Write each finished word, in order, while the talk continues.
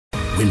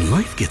When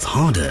life gets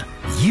harder,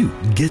 you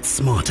get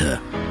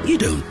smarter. You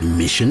don't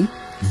mission,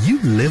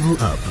 you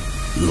level up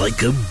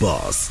like a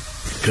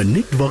boss.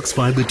 Connect Vox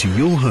Fiber to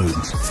your home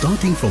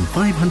starting from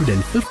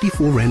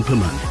 554 Rand per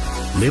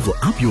month. Level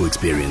up your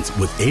experience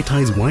with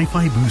Airtie's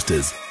Wi-Fi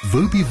boosters,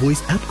 Vobi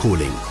voice app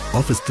calling,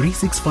 Office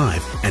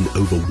 365 and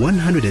over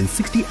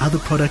 160 other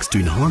products to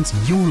enhance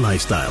your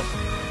lifestyle.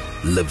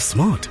 Live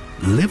smart,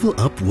 level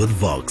up with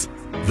Vox.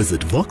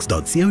 Visit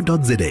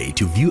vox.co.za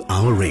to view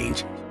our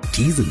range.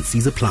 T's and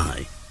C's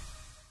apply.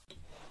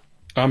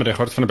 I'm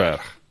Richard van der Berg.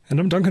 And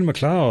I'm Duncan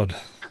McLeod.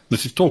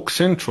 This is Talk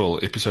Central,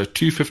 episode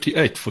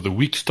 258 for the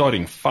week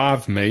starting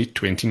 5 May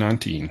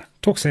 2019.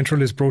 Talk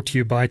Central is brought to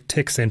you by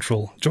Tech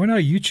Central. Join our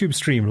YouTube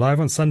stream live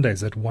on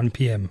Sundays at 1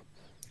 p.m.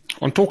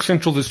 On Talk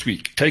Central this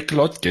week,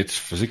 Takealot gets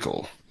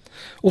physical.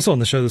 Also on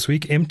the show this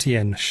week,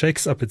 MTN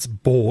shakes up its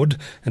board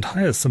and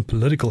hires some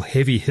political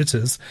heavy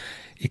hitters,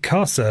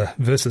 ICASA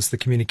versus the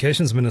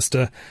communications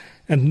minister,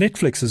 and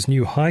Netflix's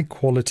new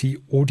high-quality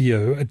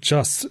audio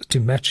adjusts to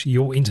match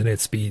your internet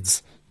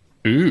speeds.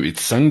 Ooh,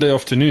 it's Sunday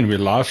afternoon. We're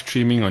live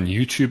streaming on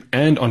YouTube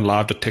and on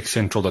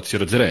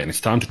live.techcentral.co.za, and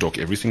it's time to talk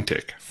everything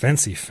tech.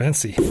 Fancy,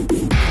 fancy.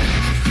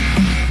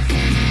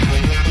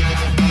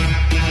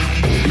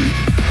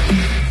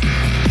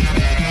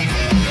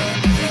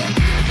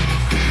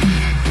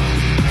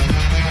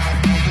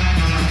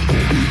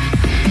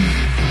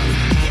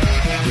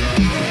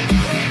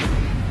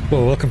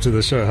 Well, welcome to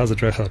the show. How's it,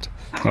 Rehat?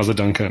 How's it,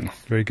 Duncan?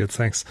 Very good,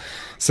 thanks.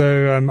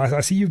 So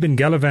I see you've been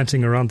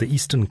gallivanting around the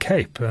Eastern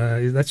Cape.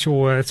 That's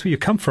where you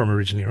come from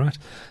originally, right?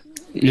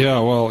 Yeah,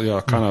 well, yeah,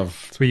 kind of.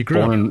 That's where you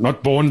grew up.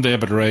 Not born there,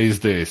 but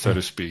raised there, so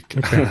to speak.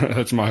 Okay.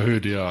 That's my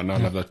hood, yeah, and I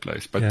love that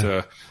place.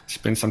 But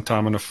spent some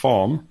time on a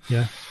farm.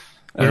 Yeah.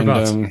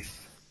 Whereabouts? And,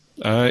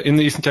 in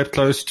the Eastern Cape,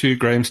 close to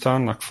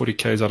Grahamstown, like 40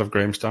 k's out of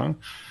Grahamstown.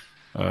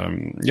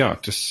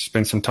 Just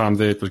spent some time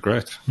there. It was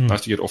great. Nice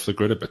to get off the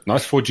grid a bit.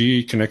 Nice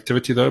 4G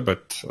connectivity though,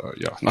 but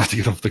nice to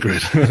get off the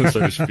grid, so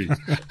to speak.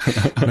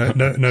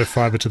 no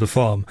fiber to the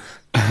farm.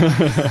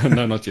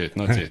 No, not yet.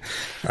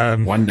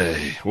 One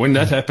day, when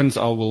that happens,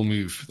 I will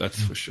move. That's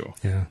for sure.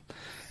 Yeah,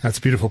 that's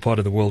a beautiful part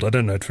of the world. I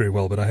don't know it very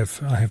well, but I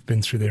have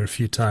been through there a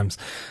few times.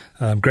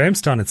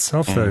 Grahamstown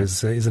itself, though,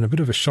 is in a bit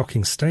of a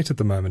shocking state at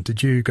the moment.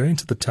 Did you go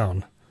into the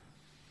town?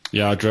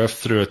 Yeah, I drove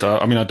through it.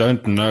 I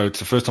don't know. It's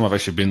the first time I've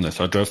actually been there.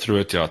 So I drove through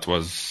it. Yeah, it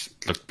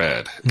looked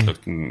bad.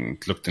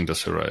 It looked in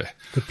disarray.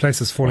 The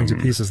place is falling to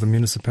pieces. The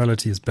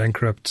municipality is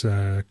bankrupt.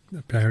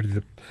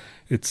 Apparently,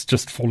 it's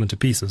just fallen to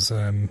pieces.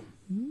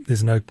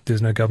 There's no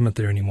government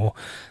there anymore.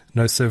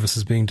 No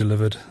services being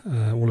delivered.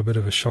 All a bit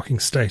of a shocking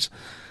state.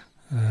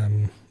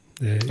 And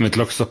it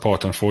looks the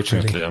part,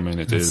 unfortunately.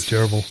 Really, it's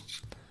terrible.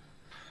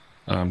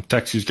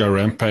 Taxis go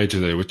rampage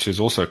there, which is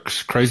also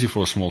crazy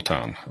for a small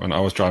town. When I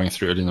was driving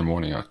through early in the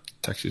morning,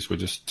 taxis were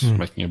just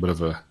making a bit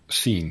of a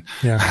scene.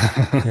 Yeah.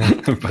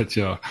 But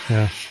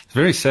it's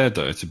very sad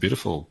though. It's a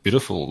beautiful,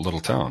 beautiful little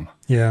town.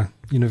 Yeah,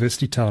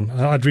 university town.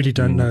 I really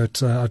don't know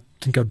it. I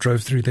think I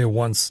drove through there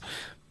once,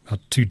 about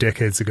 2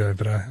 decades ago,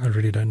 but I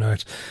really don't know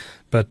it.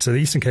 But the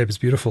Eastern Cape is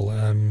beautiful.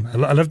 I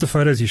love the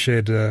photos you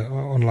shared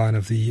online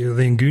of the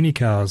Nguni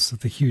cows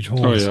with the huge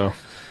horns.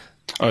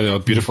 Oh, yeah,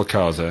 beautiful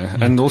cows, eh?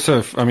 And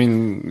also,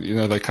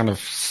 they're kind of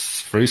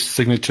very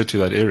signature to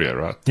that area,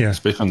 right? Yeah.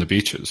 Especially on the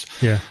beaches.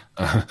 Yeah.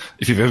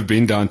 If you've ever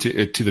been down to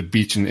the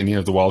beach in any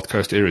of the Wild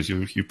Coast areas,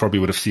 you probably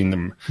would have seen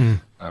them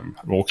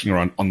walking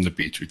around on the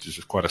beach, which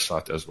is quite a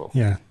sight as well.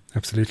 Yeah,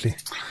 absolutely.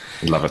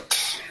 Love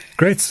it.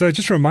 Great. So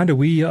just a reminder,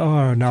 we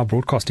are now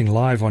broadcasting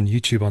live on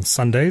YouTube on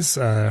Sundays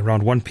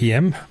around 1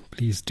 p.m.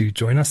 Please do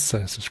join us.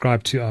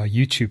 Subscribe to our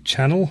YouTube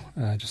channel.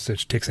 Just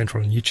search Tech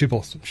Central on YouTube.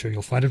 I'm sure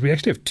you'll find it. We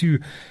actually have 2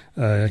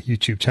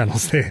 YouTube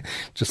channels there.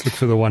 Just look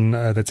for the one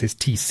that says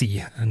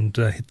TC and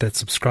hit that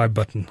subscribe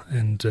button,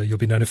 and you'll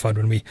be notified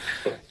when we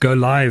go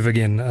live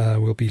again.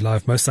 We'll be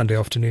live most Sunday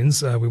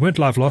afternoons. We weren't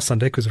live last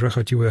Sunday because,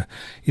 Rehat, you were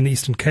in the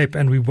Eastern Cape,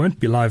 and we won't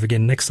be live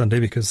again next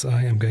Sunday because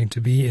I am going to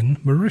be in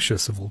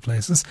Mauritius, of all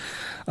places.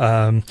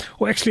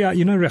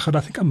 Rehat, I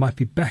think I might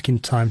be back in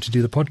time to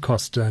do the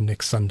podcast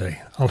next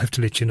Sunday. I'll have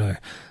to let you know.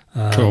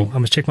 Cool. I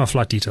must check my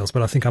flight details,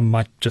 but I think I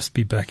might just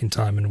be back in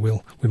time, and we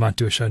might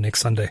do a show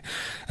next Sunday.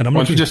 And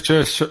why don't you just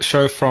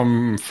show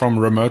from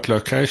remote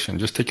location?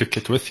 Just take your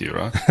kit with you,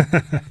 right?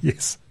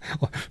 Yes,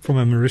 from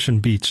a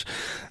Mauritian beach.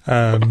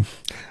 But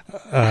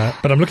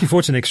I'm looking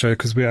forward to next show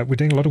because we're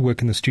doing a lot of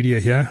work in the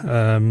studio here.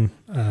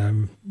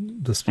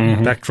 This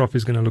backdrop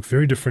is going to look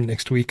very different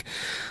next week,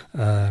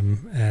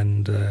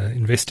 and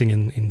investing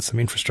in some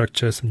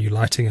infrastructure, some new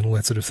lighting, and all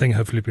that sort of thing.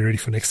 Hopefully, be ready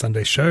for next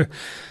Sunday's show.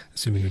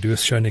 Assuming we do a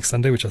show next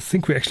Sunday, which I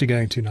think we're actually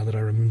going to now that I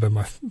remember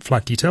my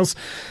flight details.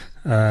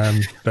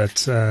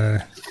 But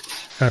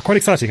quite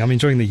exciting. I'm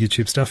enjoying the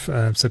YouTube stuff.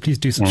 So please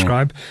do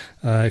subscribe.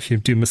 If you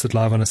do miss it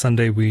live on a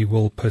Sunday, we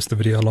will post the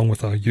video along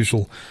with our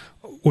usual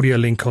audio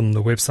link on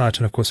the website.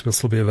 And of course, we'll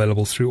still be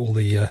available through all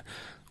of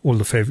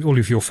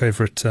your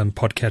favorite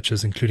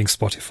podcatchers, including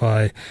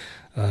Spotify,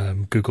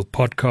 Google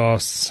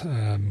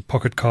Podcasts,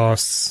 Pocket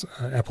Casts,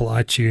 Apple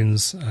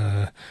iTunes,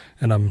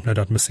 and I'm no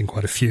doubt missing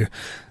quite a few.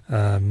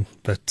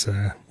 But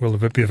we'll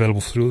be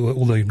available through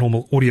all the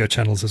normal audio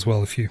channels as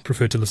well if you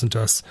prefer to listen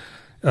to us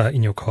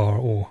in your car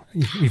or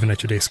even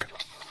at your desk.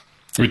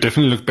 We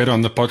definitely look better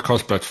on the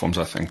podcast platforms,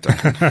 I think.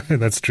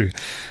 That's true.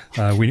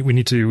 We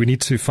need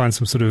to find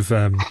some sort of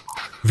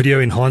video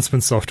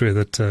enhancement software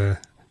that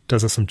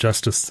does us some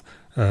justice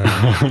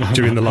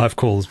during the live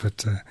calls.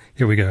 But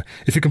here we go.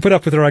 If you can put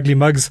up with our ugly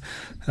mugs,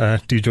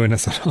 do join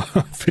us on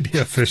our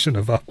video version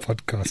of our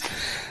podcast.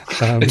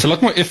 It's a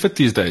lot more effort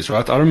these days,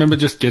 right? I remember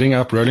just getting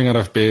up, rolling out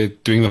of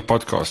bed, doing the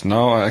podcast.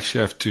 Now I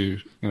actually have to,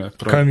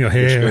 comb your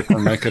hair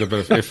and make it a bit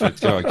of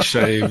effort. Like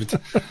shaved.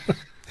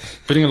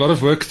 Putting a lot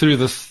of work through on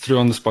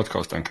this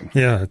podcast, Duncan.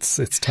 Yeah, it's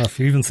tough.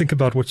 You even think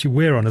about what you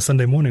wear on a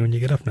Sunday morning when you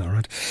get up now,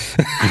 right?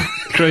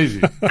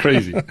 Crazy.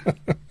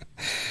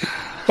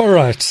 All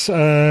right,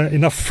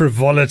 enough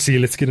frivolity.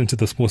 Let's get into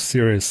this more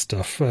serious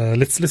stuff.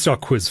 Let's do our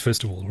quiz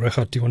first of all.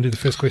 Regardt, do you want to do the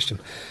first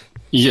question?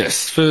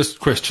 Yes, first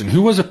question.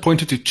 Who was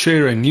appointed to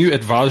chair a new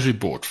advisory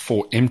board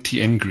for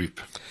MTN Group?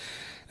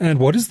 And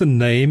what is the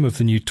name of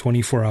the new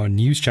 24-hour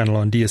news channel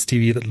on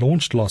DSTV that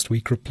launched last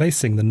week,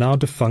 replacing the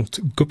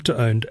now-defunct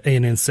Gupta-owned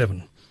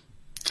ANN7?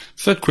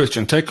 Third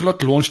question.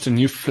 Takealot launched a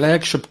new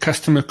flagship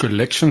customer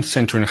collection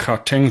center in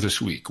Gauteng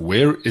this week.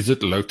 Where is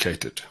it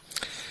located?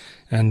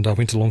 And I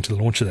went along to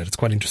the launch of that. It's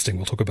quite interesting.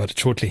 We'll talk about it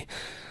shortly.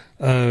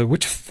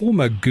 Which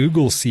former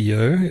Google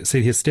CEO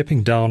said he's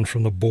stepping down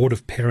from the board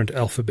of parent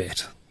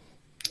Alphabet?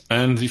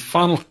 And the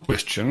final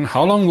question,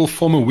 how long will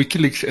former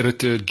WikiLeaks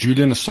editor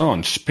Julian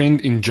Assange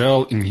spend in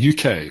jail in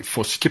UK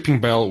for skipping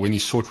bail when he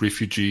sought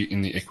refuge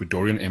in the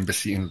Ecuadorian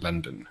embassy in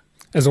London?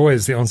 As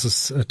always, the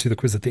answers to the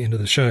quiz at the end of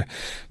the show.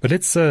 But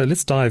let's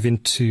dive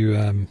into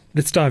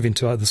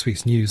this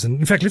week's news. And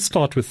in fact, let's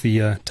start with the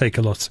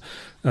Takealot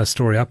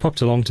story. I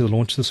popped along to the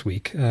launch this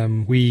week.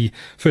 We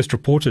first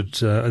reported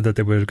that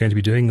they were going to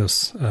be doing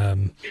this,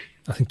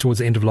 I think towards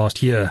the end of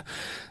last year.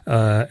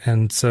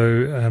 And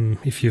so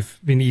if you've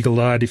been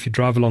eagle-eyed, if you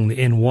drive along the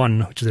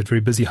N1, which is a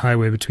very busy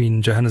highway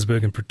between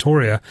Johannesburg and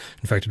Pretoria,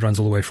 in fact, it runs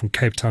all the way from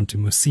Cape Town to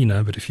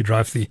Musina, but if you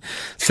drive the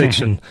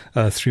section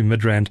through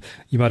Midrand,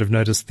 you might have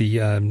noticed the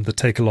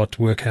Takealot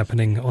work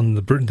happening on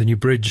the new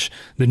bridge,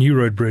 the new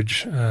road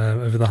bridge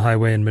over the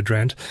highway in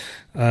Midrand.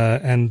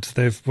 And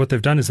what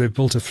they've done is they've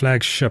built a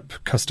flagship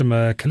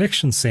customer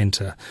collection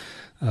center,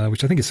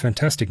 which I think is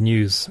fantastic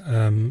news.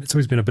 It's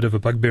always been a bit of a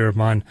bugbear of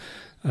mine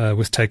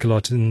with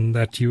Takealot in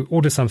that you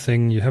order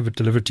something, you have it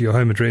delivered to your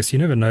home address. You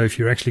never know if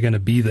you're actually going to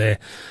be there.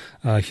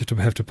 You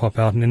have to pop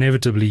out, and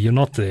inevitably you're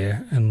not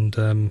there. And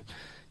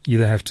you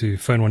either have to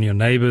phone one of your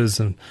neighbors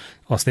and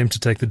ask them to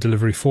take the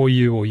delivery for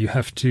you, or you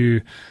have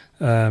to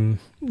ask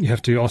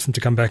them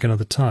to come back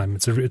another time.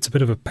 It's a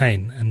bit of a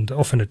pain, and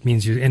often it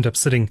means you end up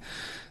sitting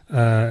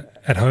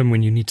at home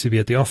when you need to be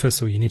at the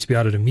office, or you need to be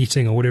out at a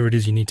meeting, or whatever it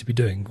is you need to be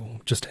doing, or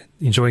just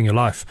enjoying your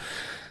life.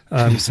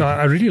 So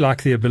I really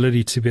like the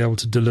ability to be able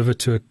to deliver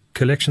to a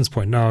collections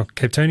point. Now,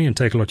 Cape Townian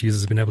Takealot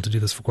users have been able to do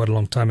this for quite a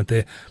long time at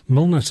their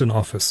Milnerton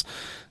office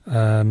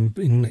in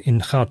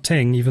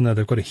Gauteng. Even though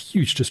they've got a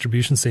huge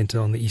distribution center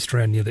on the East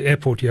Rand near the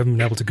airport, you haven't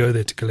been able to go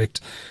there to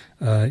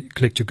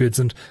collect your goods.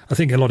 And I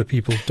think a lot of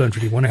people don't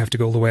really want to have to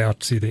go all the way out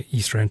to the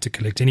East Rand to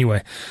collect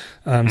anyway.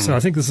 So I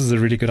think this is a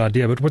really good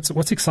idea. But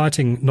what's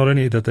exciting, not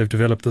only that they've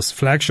developed this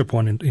flagship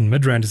one in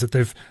Midrand, is that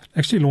they've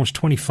actually launched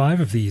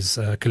 25 of these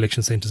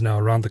collection centers now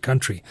around the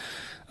country.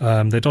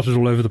 They're dotted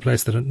all over the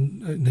place. They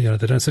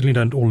certainly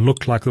don't all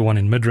look like the one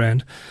in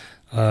Midrand.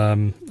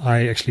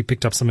 I actually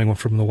picked up something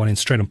from the one in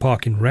Stratham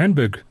Park in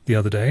Randburg the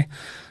other day,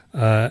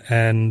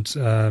 and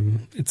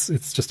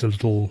it's just a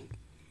little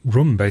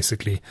room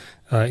basically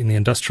in the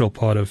industrial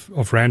part of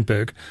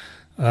Randburg,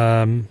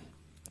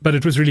 but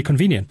it was really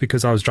convenient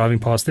because I was driving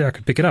past there. I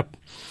could pick it up,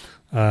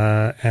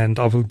 and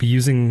I will be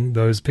using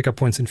those pickup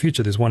points in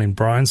future. There's one in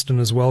Bryanston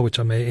as well, which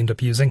I may end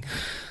up using.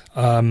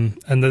 And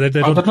I did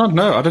not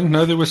know. I didn't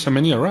know there were so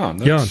many around.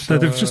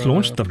 They've just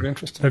launched them.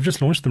 They've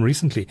just launched them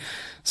recently.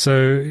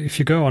 So if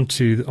you go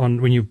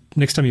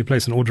next time you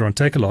place an order on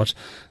Takealot,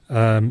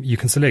 you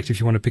can select if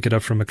you want to pick it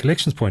up from a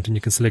collections point, and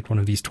you can select one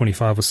of these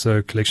 25 or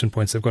so collection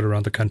points they've got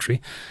around the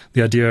country.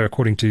 The idea,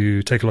 according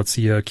to Takealot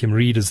CEO Kim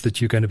Reid, is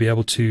that you're going to be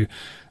able to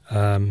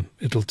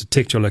it'll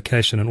detect your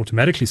location and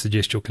automatically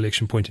suggest your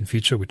collection point in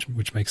future,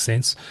 which makes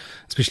sense,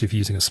 especially if you're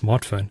using a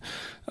smartphone.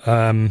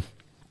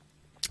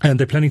 And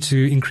they're planning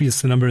to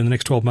increase the number in the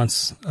next 12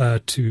 months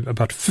to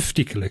about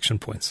 50 collection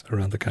points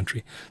around the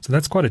country. So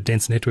that's quite a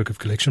dense network of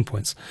collection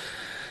points.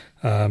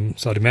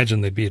 So I'd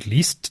imagine there'd be at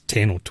least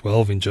 10 or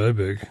 12 in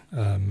Joburg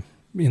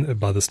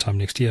by this time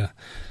next year.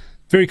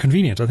 Very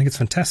convenient. I think it's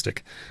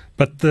fantastic.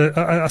 But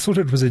I thought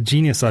it was a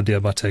genius idea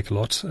by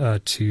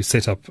Takealot to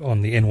set up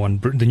on the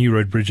N1, the new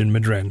road bridge in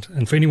Midrand.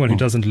 And for anyone who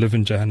doesn't live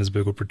in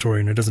Johannesburg or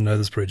Pretoria and who doesn't know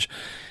this bridge,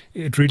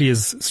 it really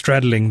is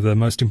straddling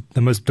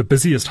the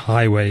busiest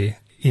highway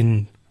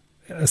in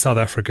South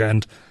Africa,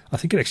 and I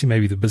think it actually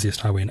may be the busiest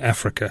highway in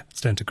Africa.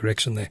 Stand to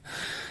correction there.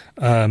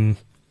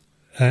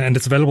 and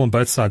it's available on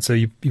both sides. So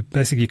you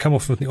basically come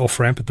off with the off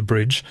ramp at the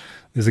bridge.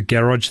 There's a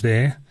garage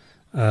there.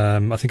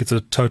 I think it's a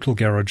total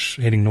garage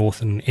heading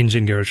north and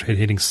engine garage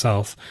heading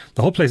south.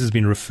 The whole place has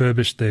been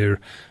refurbished. There are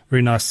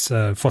very nice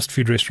fast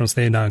food restaurants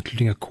there now,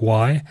 including a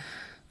Kauai.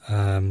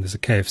 There's a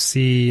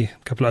KFC,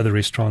 a couple of other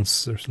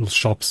restaurants, there's little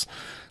shops.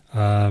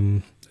 A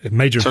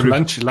major so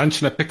lunch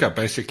and a pickup,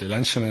 basically.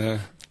 Lunch and a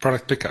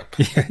product pickup.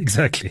 Yeah,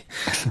 exactly.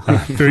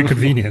 Very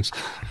convenient.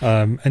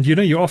 And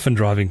you're often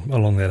driving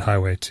along that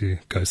highway to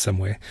go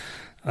somewhere.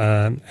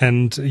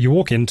 And you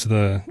walk into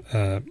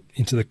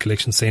the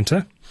collection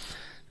center.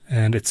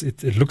 And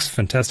it looks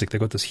fantastic.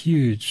 They've got this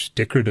huge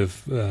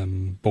decorative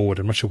board.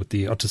 I'm not sure what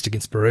the artistic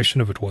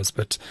inspiration of it was,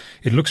 but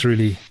it looks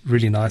really,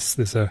 really nice.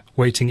 There's a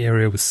waiting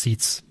area with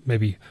seats,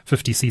 maybe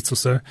 50 seats or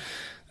so,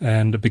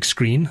 and a big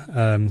screen.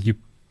 You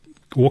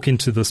walk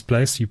into this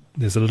place.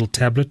 There's a little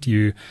tablet.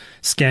 You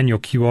scan your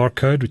QR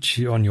code,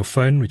 on your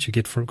phone, which you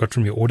got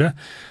from your order.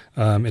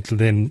 It'll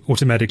then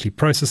automatically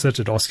process it.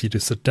 It asks you to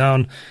sit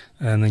down,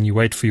 and then you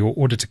wait for your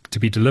order to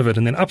be delivered.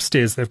 And then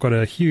upstairs, they've got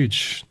a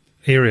huge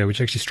area which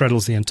actually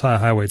straddles the entire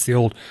highway. It's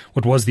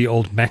what was the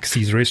old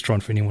Maxie's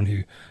restaurant for anyone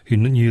who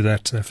knew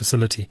that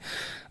facility.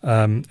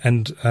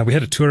 And we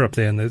had a tour up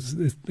there, and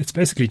it's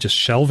basically just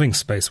shelving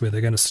space where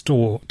they're going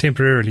to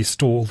temporarily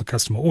store all the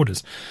customer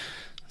orders.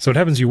 So what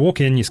happens, you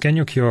walk in, you scan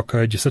your QR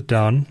code, you sit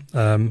down.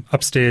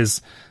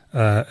 Upstairs,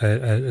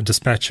 a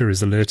dispatcher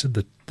is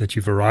alerted that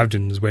you've arrived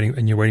and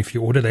you're waiting for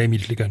your order. They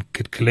immediately go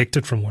and collect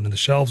it from one of the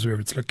shelves wherever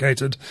it's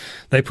located.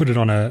 They put it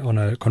on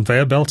a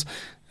conveyor belt.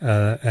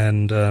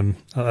 And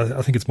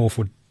I think it's more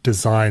for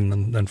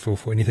design than for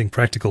anything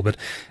practical. But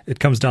it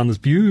comes down this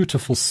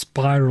beautiful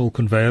spiral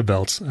conveyor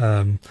belt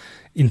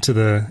into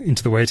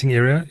the waiting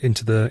area, at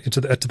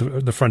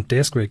the front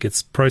desk, where it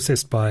gets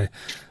processed by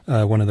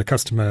one of the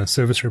customer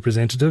service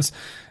representatives.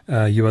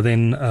 You are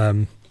then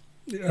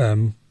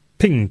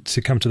pinged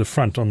to come to the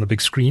front on the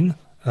big screen.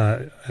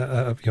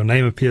 Your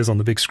name appears on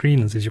the big screen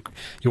and says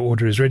your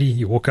order is ready.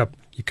 You walk up,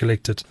 you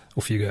collect it,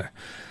 off you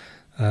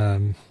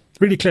go.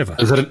 Really clever.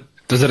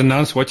 Does it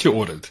announce what you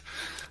ordered?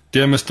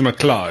 Dear Mr.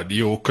 McLeod,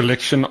 your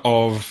collection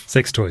of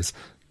sex toys,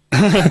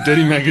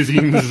 dirty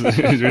magazines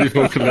is ready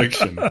for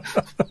collection.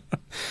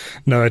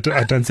 No, I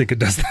don't think it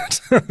does that.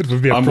 It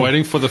would be I'm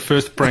waiting for the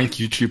first prank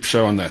YouTube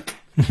show on that.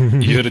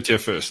 You heard it here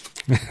first.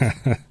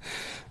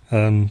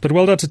 But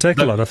well done to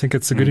Takealot. I think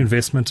it's a good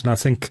investment, and I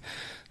think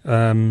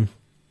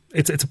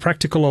it's a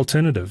practical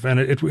alternative, and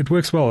it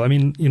works well. I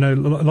mean, a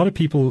lot of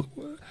people,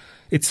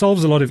 it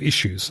solves a lot of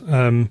issues.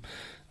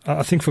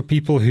 I think for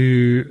people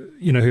who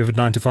have a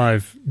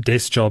 9-to-5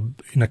 desk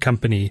job in a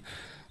company,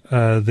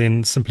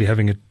 then simply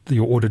having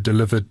your order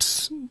delivered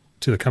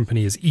to the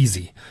company is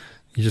easy.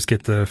 You just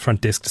get the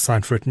front desk to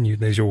sign for it, and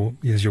there's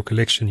your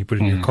collection. You put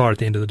it in your car at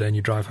the end of the day, and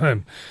you drive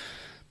home.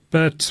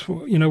 But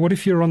what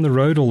if you're on the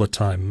road all the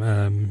time?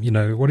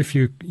 What if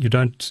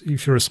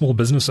if you're a small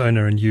business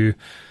owner and you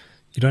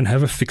don't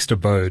have a fixed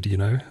abode,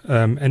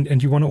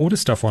 and you want to order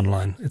stuff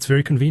online? It's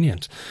very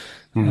convenient.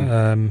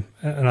 And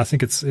I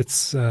think it's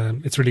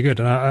really good.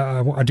 And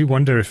I do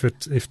wonder if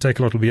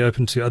Takealot will be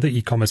open to other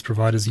e-commerce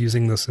providers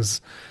using this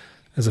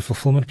as a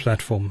fulfillment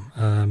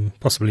platform.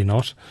 Possibly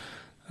not.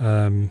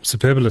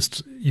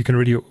 Superbalist, you can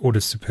already order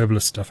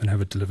Superbalist stuff and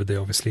have it delivered there,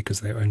 obviously,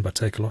 because they're owned by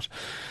Takealot.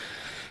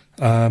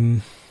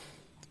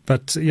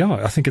 But yeah,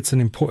 I think it's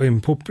an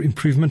important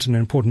improvement and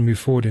an important move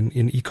forward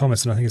in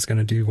e-commerce, and I think it's going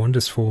to do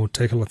wonders for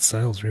Takealot's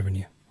sales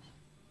revenue.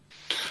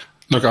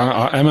 Look,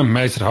 I am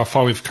amazed at how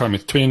far we've come.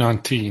 It's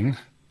 2019,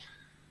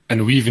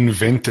 and we've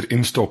invented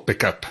in-store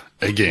pickup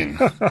again.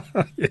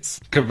 Yes.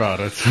 Think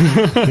about it.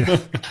 Yeah.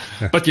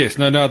 But yes,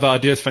 no, the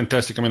idea is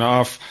fantastic. I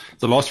mean,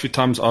 the last few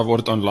times I've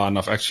ordered online,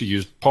 I've actually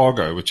used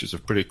Pargo, which is a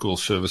pretty cool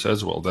service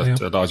as well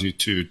that allows you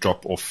to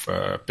drop off,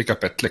 pick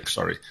up at clicks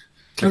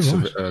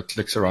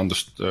around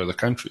the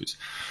countries,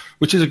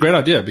 which is a great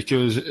idea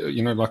because,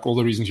 like all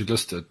the reasons you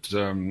listed,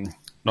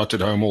 not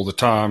at home all the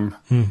time,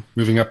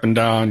 moving up and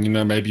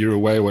down, maybe you're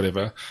away,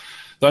 whatever.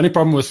 The only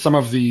problem with some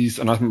of these,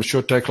 and I'm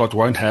sure Takealot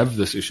won't have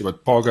this issue,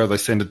 but Pargo, they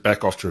send it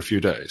back after a few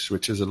days,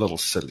 which is a little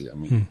silly. I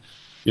mean,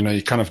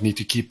 you kind of need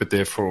to keep it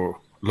there for a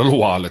little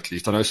while at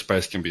least. I know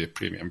space can be a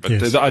premium, but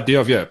the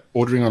idea of,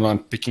 ordering online,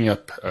 picking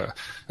up,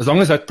 as long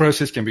as that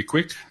process can be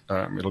quick,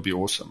 it'll be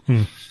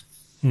awesome.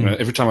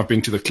 Every time I've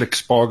been to the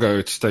Clicks Pargo,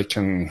 it's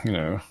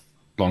taken,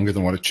 longer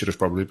than what it should have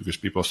probably because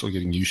people are still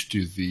getting used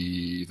to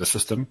the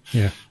system.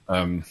 Yeah.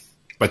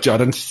 But I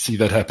don't see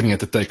that happening at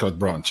the Takealot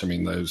branch. I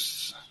mean,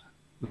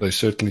 they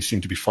certainly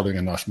seem to be following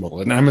a nice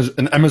model, an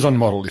Amazon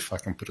model, if I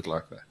can put it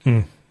like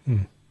that.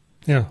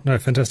 Yeah, no,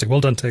 fantastic.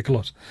 Well done,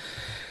 Takealot.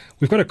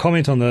 We've got a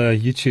comment on the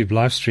YouTube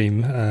live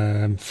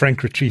stream.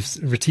 Frank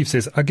Retief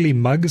says, ugly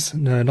mugs?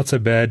 No, not so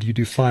bad. You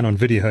do fine on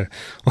video.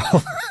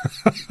 Well,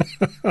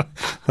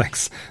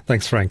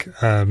 thanks, Frank.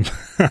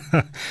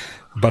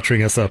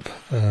 Buttering us up.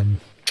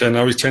 So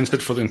now we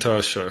censored for the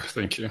entire show.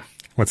 Thank you.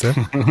 What's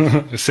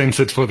that?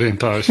 Censored for the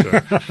entire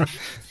show.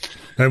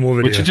 No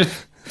more video.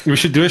 We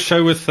should do a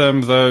show with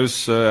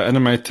those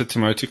animated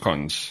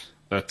emoticons.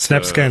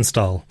 SnapScan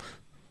style.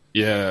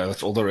 Yeah,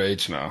 that's all the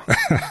rage now.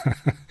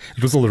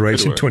 It was all the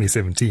rage in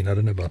 2017. I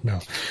don't know about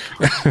now.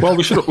 Well,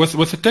 we should,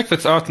 with the tech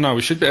that's out now,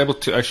 we should be able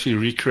to actually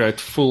recreate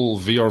full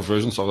VR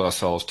versions of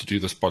ourselves to do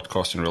this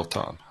podcast in real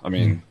time. I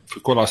mean, if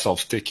we call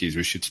ourselves techies,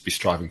 we should be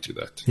striving to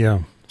that. Yeah.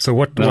 So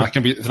what? Then I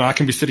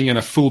can be sitting in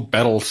a full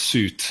battle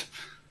suit,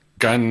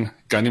 gun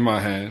in my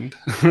hand.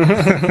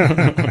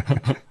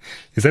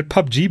 Is that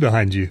PUBG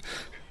behind you?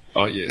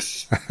 Oh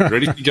yes,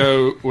 ready to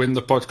go when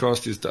the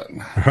podcast is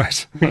done.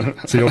 Right.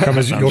 So you'll come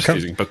as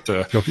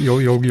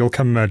you'll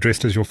come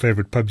dressed as your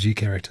favorite PUBG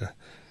character,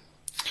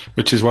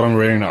 which is what I'm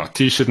wearing now: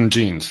 t-shirt and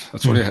jeans.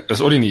 That's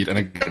all you need, and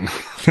a gun.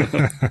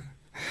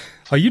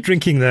 Are you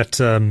drinking that?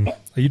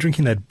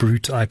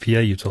 Brute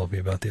IPA you told me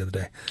about the other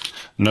day?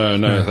 No,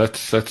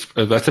 that's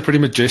a pretty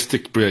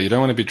majestic beer. You don't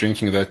want to be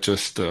drinking that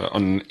just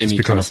on any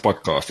kind of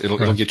podcast.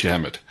 It'll get you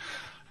hammered.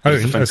 Oh,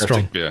 it's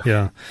strong. Beer.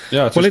 Yeah.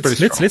 It's well,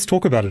 let's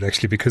talk about it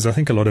actually, because I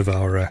think a lot of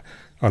our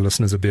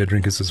listeners are beer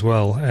drinkers as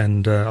well,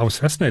 and I was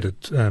fascinated.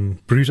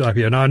 Brute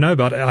IPA. Now I know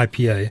about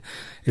IPA.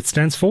 It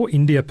stands for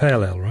India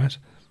Pale Ale, right?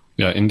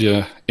 Yeah,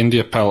 India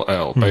Pale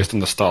Ale, based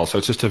on the style. So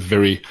it's just a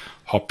very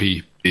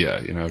hoppy beer,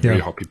 very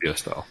hoppy beer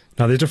style.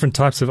 Now there's different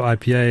types of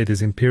IPA.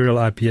 There's Imperial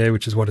IPA,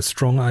 which is a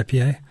strong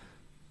IPA.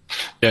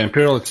 Yeah,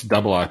 Imperial, it's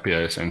double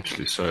IPA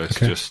essentially, so it's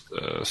just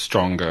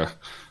stronger.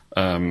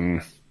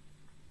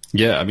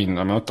 Yeah, I mean,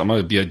 I'm not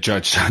a beer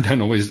judge. I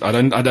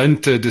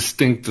don't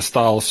distinct the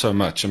style so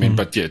much. I mean,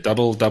 but yeah,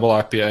 double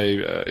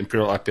IPA,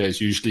 Imperial IPA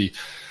is usually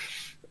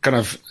kind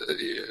of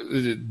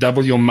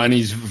double your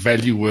money's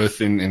value worth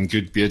in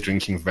good beer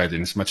drinking value,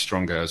 and it's much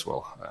stronger as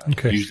well.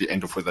 Usually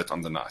end off with that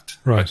on the night.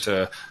 Right.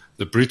 But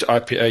the Brute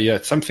IPA,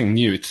 it's something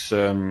new. It's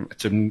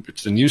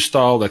a new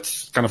style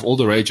that's kind of all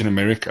the rage in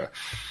America.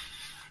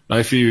 Now,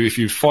 if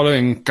you're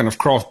following kind of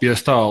craft beer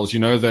styles, you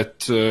know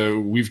that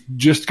we've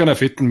just kind of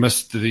hit and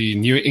missed the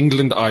New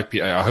England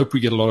IPA. I hope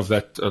we get a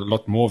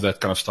lot more of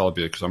that kind of style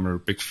beer, because I'm a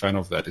big fan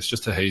of that. It's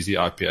just a hazy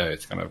IPA.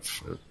 It's kind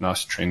of a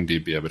nice,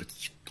 trendy beer, but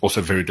it's also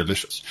very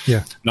delicious.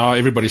 Yeah. Now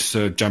everybody's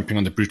jumping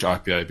on the Brute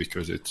IPA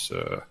because it's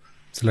the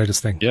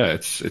latest thing. Yeah,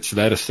 it's the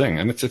latest thing,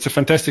 and it's a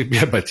fantastic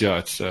beer. But yeah,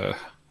 it's.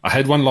 I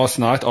had one last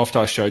night after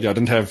I showed you.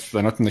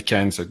 They're not in the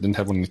cans. I didn't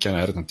have one in the can.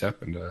 I had it on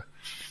tap, and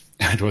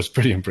it was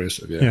pretty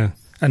impressive. Yeah.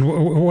 And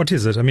what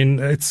is it? I mean,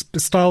 it's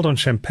styled on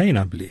champagne,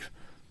 I believe.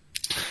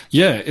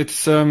 Yeah,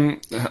 it's. I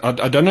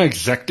don't know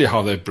exactly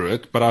how they brew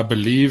it, but I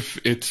believe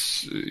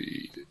it's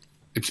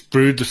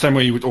brewed the same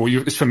way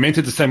it's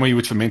fermented the same way you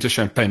would ferment a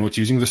champagne, with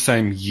using the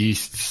same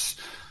yeasts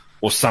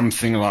or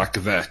something like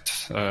that.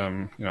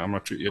 I'm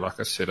not really, like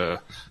I said,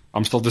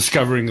 I'm still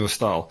discovering the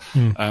style,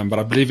 but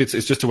I believe it's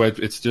just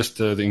it's just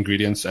the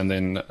ingredients, and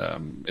then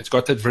it's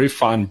got that very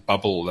fine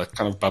bubble, that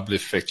kind of bubbly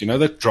effect. You know,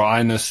 that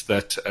dryness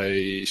that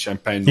a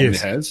champagne normally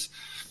has.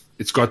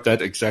 It's got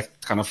that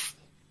exact kind of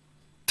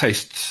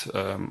taste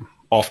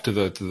after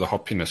the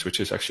hoppiness, which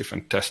is actually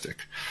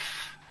fantastic.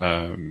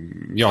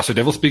 So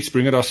Devil Speak's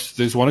bringing us.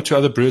 There's one or two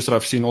other brewers that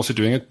I've seen also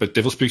doing it, but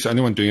Devil Speak's the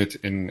only one doing it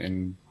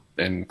in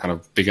kind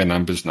of bigger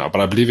numbers now.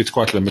 But I believe it's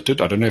quite limited.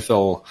 I don't know if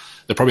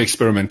they're probably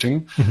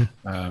experimenting.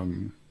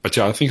 But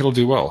yeah, I think it'll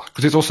do well,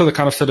 because it's also the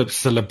kind of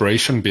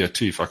celebration beer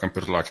too, if I can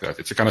put it like that.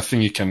 It's the kind of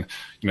thing you can,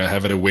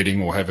 have at a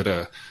wedding, or have at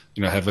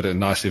a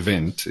nice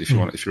event if you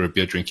want. If you're a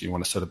beer drinker, you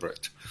want to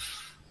celebrate.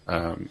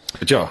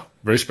 But yeah,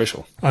 very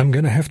special. I'm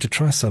going to have to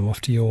try some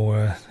after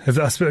your.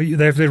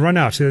 They've run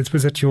out. It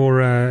was at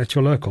your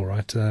local,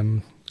 right?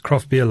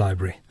 Craft Beer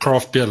Library.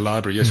 Craft Beer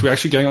Library. Yes, we're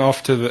actually going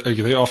after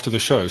the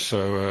show.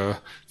 So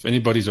if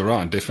anybody's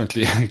around,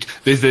 definitely.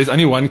 There's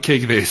only one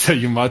keg there, so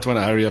you might want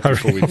to hurry up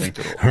before we drink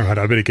it all. All right,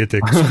 I better get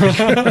there.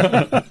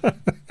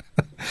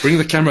 Bring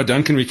the camera,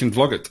 Duncan. We can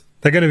vlog it.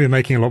 They're going to be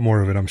making a lot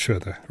more of it, I'm sure,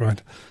 though,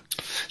 right?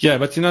 Yeah,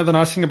 but the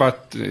nice thing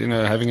about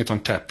having it on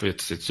tap,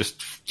 it's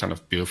just kind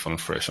of beautiful and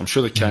fresh. I'm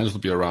sure the cans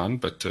will be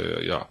around, but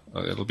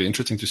it'll be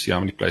interesting to see how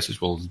many places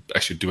will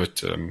actually do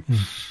it.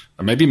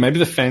 Maybe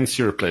the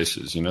fancier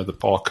places, the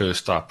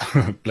Parkhurst type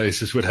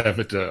places would have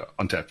it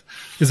on tap.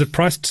 Is it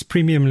priced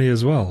premiumly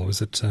as well, or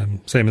is it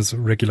same as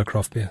regular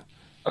craft beer?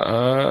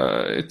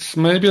 It's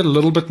maybe a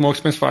little bit more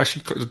expensive. I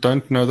actually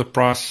don't know the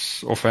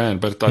price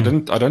offhand, but I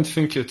don't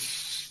think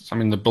it's. I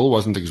mean, the bill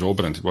wasn't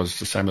exorbitant. It was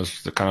the same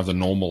as the kind of the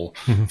normal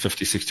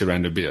 50, 60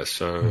 rand a beer.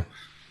 So,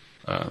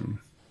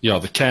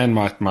 the can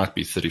might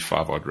be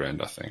 35 odd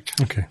rand, I think.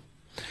 Okay.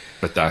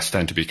 But I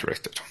stand to be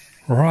corrected.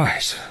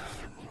 Right.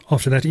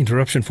 After that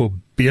interruption for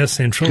Beer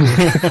Central,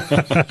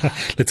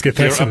 let's get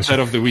back to update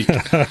of the week.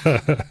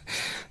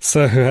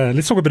 So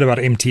let's talk a bit about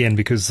MTN,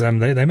 because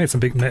they made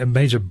some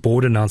major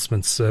board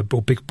announcements, or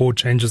big board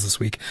changes this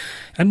week,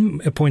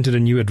 and appointed a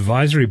new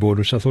advisory board,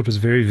 which I thought was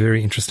very,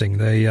 very interesting.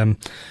 They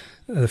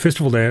first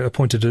of all, they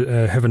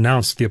have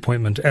announced the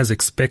appointment, as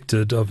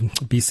expected, of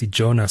BC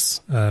Jonas,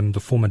 the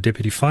former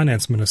Deputy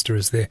Finance Minister,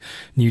 as their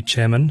new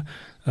chairman.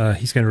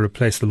 He's going to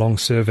replace the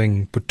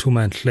long-serving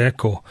Phuthuma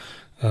Nhleko,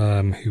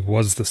 who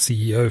was the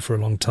CEO for a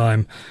long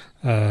time,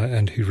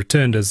 and who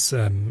returned as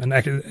in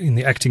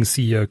the acting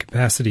CEO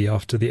capacity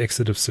after the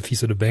exit of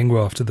Sifiso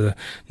Debengwa after the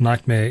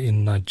nightmare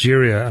in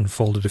Nigeria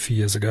unfolded a few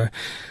years ago.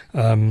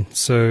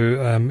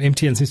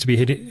 MTN seems to be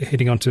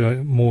heading onto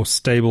a more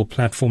stable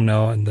platform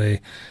now, and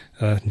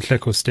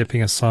Nhleko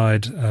stepping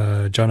aside,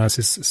 Jonas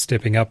is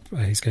stepping up.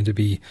 He's going to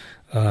be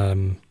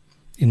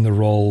in the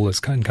role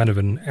as kind of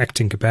an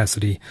acting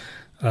capacity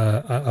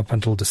up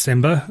until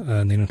December,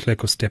 and then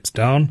Nhleko steps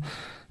down.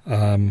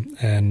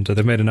 And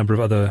they've made a number of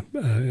other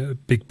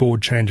big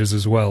board changes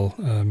as well,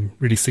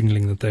 really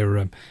signaling that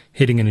they're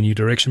heading in a new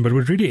direction. But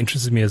what really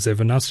interests me is they've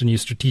announced a new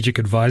strategic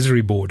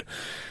advisory board.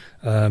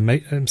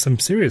 Some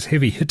serious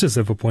heavy hitters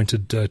have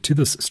appointed to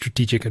this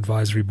strategic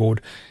advisory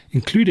board,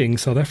 including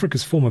South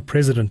Africa's former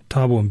president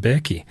Thabo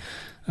Mbeki,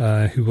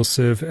 who will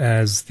serve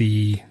as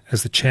the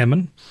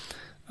chairman.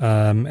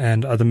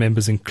 And other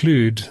members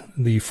include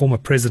the former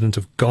president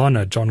of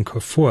Ghana, John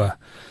Kafua.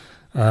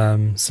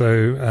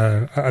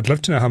 I'd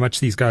love to know how much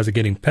these guys are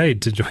getting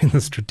paid to join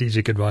the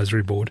Strategic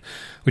Advisory Board,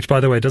 which, by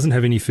the way, doesn't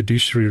have any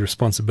fiduciary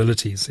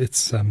responsibilities.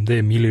 It's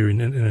they're merely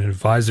in an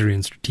advisory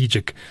and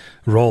strategic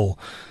role.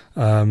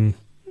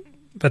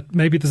 But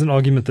maybe there's an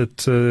argument that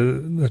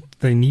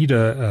they need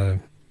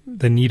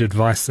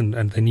advice and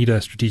they need a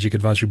Strategic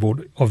Advisory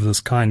Board of this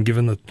kind,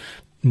 given the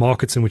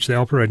markets in which they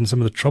operate and some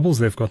of the troubles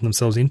they've gotten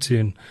themselves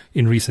into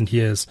in recent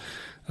years.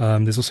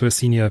 There's also a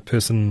senior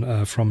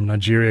person from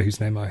Nigeria whose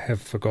name I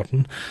have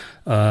forgotten.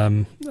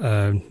 No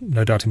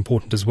doubt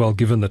important as well,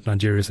 given that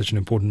Nigeria is such an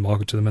important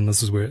market to them, and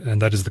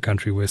that is the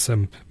country where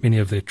so many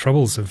of their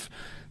troubles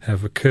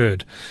have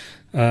occurred.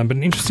 But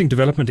an interesting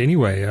development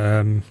anyway.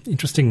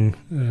 Interesting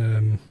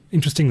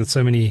that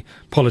so many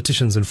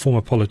politicians and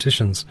former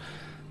politicians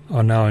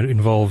are now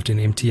involved in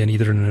MTN,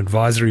 either in an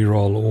advisory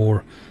role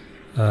or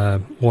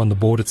on the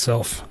board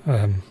itself.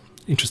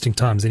 Interesting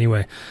times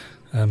anyway.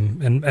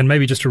 And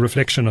maybe just a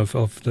reflection of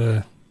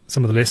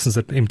some of the lessons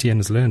that MTN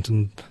has learned,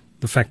 and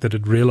the fact that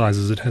it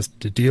realizes it has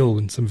to deal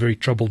in some very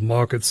troubled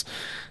markets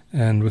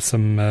and with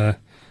some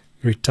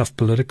very tough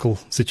political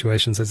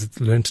situations, as it's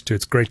learned to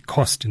its great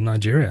cost in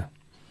Nigeria.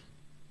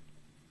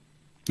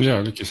 Yeah,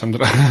 look, you summed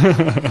it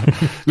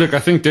up. Look, I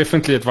think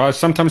definitely advice.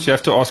 Sometimes you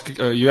have to ask,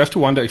 you have to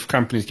wonder if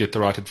companies get the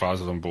right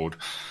advisors on board,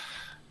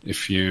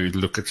 if you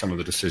look at some of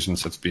the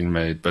decisions that's been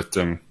made. But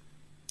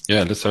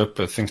let's hope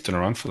things turn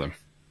around for them.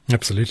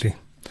 Absolutely.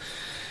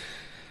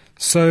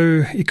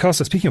 So,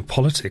 ICASA, speaking of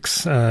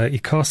politics,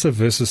 ICASA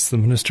versus the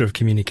Minister of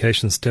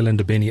Communications, Stella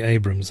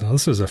Ndabeni-Abrahams. Now,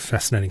 this was a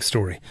fascinating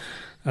story.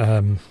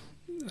 The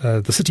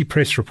City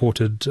Press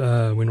reported,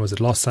 when was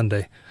it, last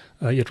Sunday?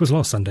 It was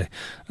last Sunday,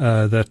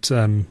 that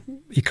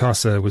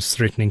ICASA was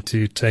threatening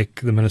to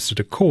take the minister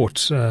to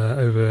court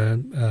over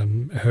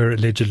her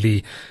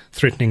allegedly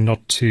threatening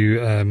not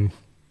to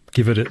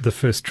give it the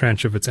first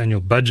tranche of its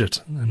annual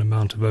budget, an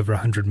amount of over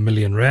 100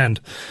 million rand.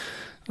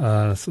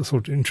 It's a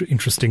sort of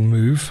interesting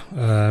move,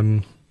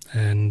 and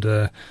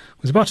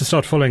was about to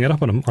start following it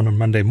up on a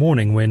Monday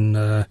morning when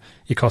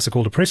ICASA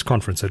called a press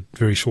conference at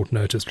very short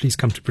notice. Please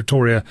come to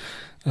Pretoria.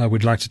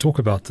 We'd like to talk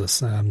about this.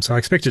 So I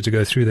expected to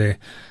go through there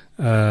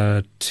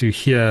to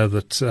hear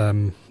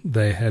that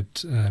they had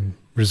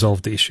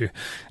resolved the issue,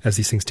 as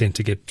these things tend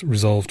to get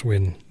resolved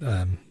when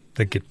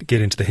they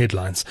get into the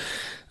headlines.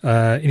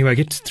 Anyway, I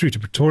get through to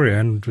Pretoria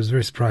and was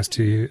very surprised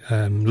to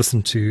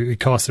listen to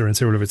ICASA and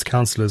several of its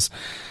councillors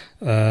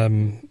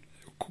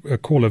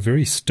call a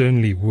very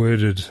sternly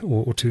worded,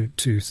 or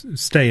to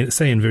say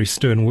in very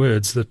stern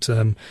words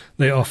that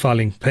they are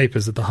filing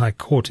papers at the High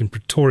Court in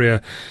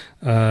Pretoria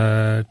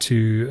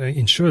to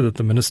ensure that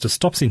the minister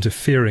stops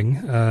interfering,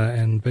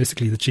 and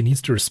basically that she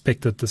needs to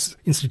respect that this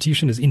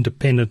institution is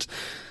independent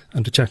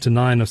under Chapter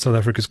 9 of South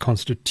Africa's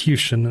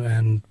Constitution,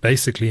 and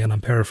basically, and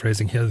I'm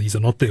paraphrasing here, these are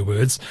not their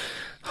words,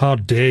 how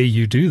dare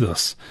you do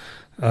this?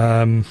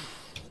 A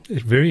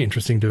very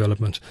interesting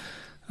development.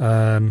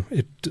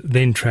 It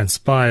then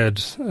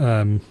transpired,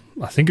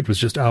 I think it was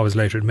just hours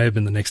later, it may have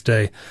been the next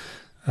day,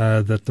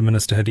 that the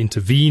minister had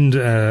intervened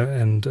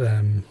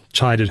and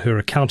chided her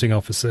accounting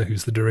officer,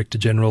 who's the Director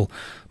General,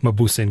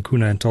 Mabuse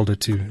Nkuna, and told her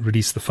to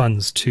release the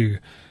funds to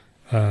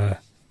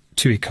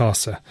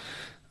ICASA.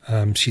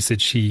 She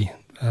said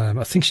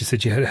I think she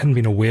said she hadn't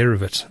been aware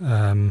of it,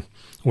 or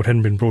it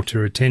hadn't been brought to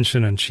her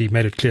attention, and she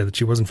made it clear that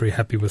she wasn't very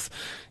happy with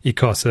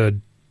ICASA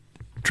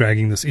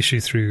dragging this issue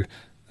through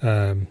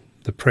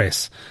the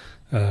press,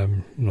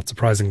 not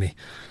surprisingly.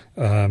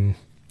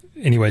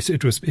 Anyways,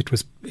 it was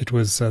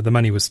the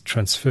money was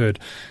transferred,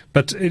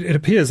 but it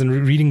appears in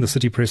reading the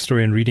City Press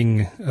story and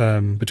reading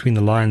between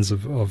the lines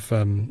of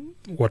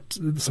what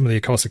some of the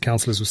ICASA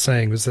councillors were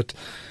saying was that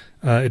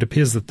it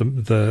appears that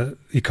the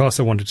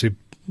ICASA wanted to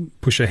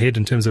push ahead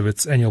in terms of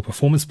its annual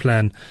performance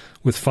plan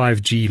with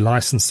 5G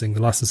licensing,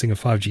 the licensing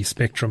of 5G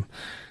spectrum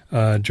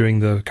during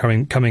the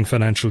coming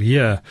financial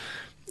year.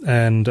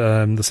 And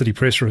the City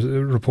Press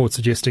report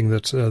suggesting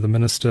that the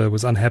minister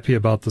was unhappy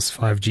about this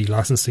 5G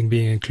licensing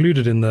being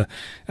included in the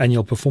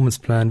annual performance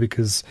plan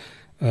because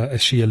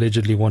as she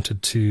allegedly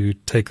wanted to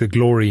take the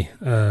glory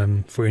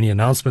for any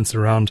announcements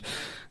around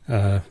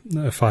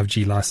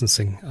 5G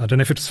licensing. I don't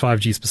know if it was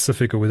 5G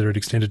specific or whether it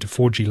extended to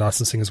 4G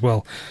licensing as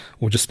well,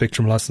 or just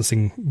spectrum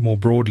licensing more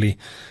broadly.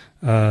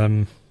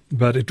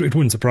 But it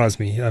wouldn't surprise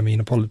me. I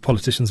mean,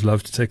 politicians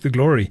love to take the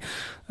glory.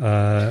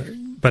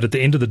 But at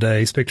the end of the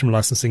day, spectrum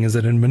licensing is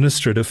an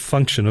administrative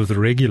function of the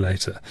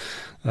regulator.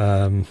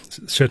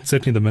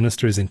 Certainly the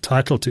minister is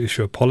entitled to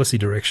issue a policy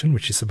direction,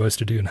 which she's supposed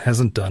to do and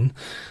hasn't done.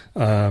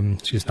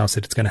 She's now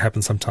said it's going to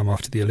happen sometime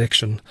after the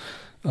election.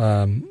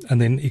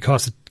 And then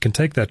ICASA can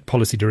take that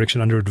policy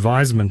direction under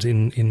advisement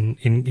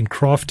in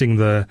crafting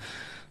the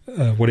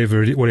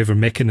whatever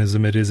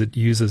mechanism it is it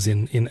uses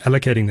in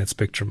allocating that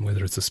spectrum,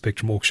 whether it's a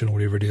spectrum auction or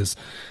whatever it is.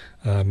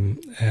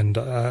 And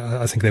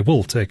I think they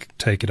will take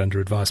it under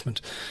advisement.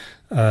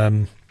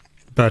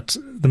 But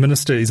the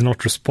minister is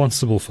not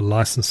responsible for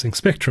licensing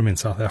spectrum in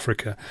South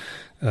Africa.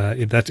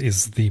 That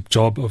is the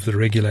job of the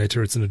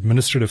regulator. It's an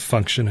administrative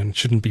function and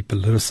shouldn't be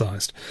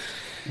politicized.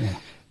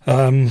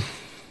 Yeah.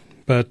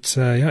 But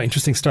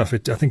interesting stuff. I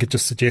think it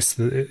just suggests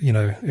that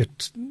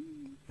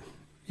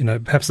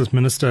perhaps this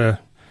minister,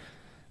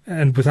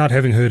 and without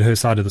having heard her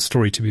side of the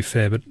story, to be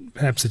fair, but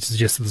perhaps it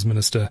suggests that this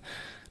minister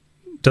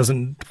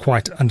doesn't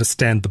quite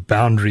understand the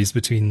boundaries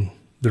between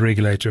the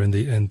regulator and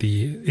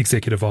the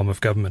executive arm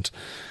of government,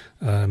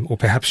 or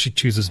perhaps she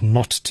chooses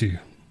not to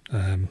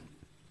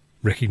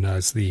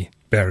recognize the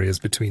barriers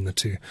between the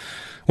two.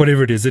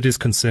 Whatever it is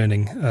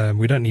concerning.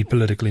 We don't need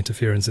political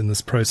interference in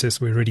this process.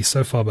 We're already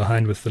so far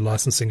behind with the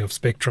licensing of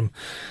spectrum.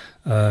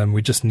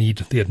 We just need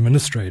the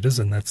administrators,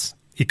 and that's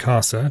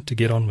ICASA, to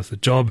get on with the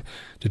job,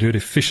 to do it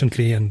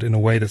efficiently and in a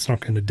way that's not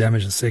going to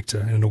damage the sector,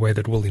 and in a way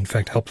that will in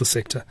fact help the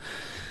sector.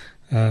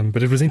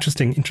 But it was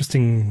interesting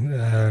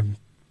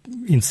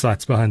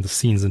insights behind the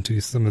scenes into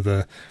some of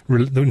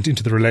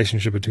into the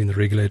relationship between the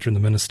regulator and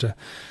the minister.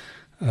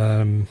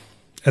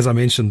 As I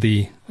mentioned,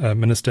 the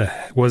minister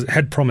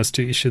had promised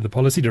to issue the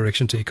policy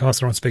direction to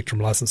ICASA on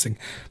spectrum licensing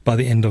by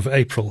the end of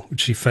April,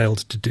 which she failed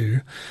to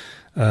do,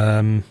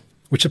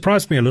 which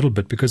surprised me a little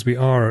bit because we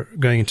are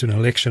going into an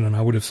election, and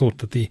I would have thought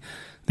that the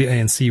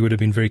ANC would have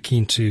been very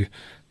keen to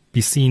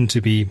be seen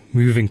to be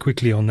moving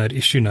quickly on that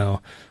issue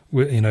now,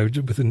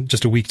 within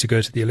just a week to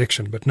go to the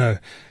election. But no,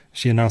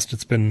 she announced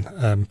it's been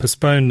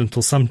postponed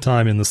until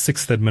sometime in the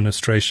 6th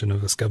administration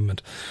of this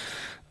government.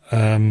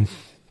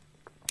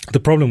 The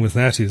problem with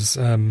that is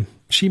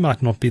she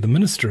might not be the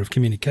Minister of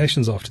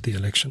Communications after the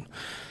election.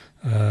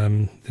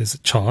 There's a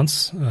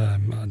chance,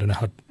 I don't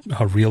know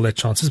how real that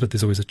chance is, but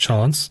there's always a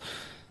chance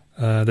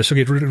that she'll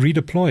get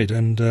redeployed.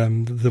 And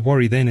the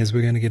worry then is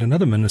we're going to get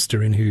another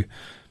minister in who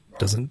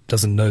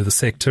doesn't know the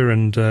sector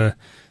and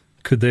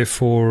could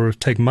therefore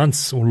take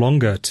months or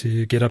longer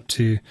to get up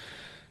to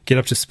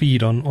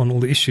speed on all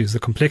the issues, the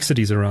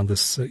complexities around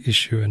this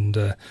issue,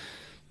 and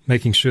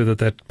making sure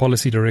that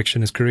policy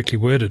direction is correctly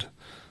worded.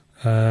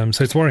 So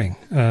it's worrying.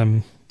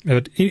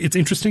 It's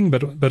interesting,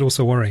 but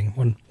also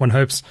worrying. One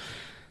hopes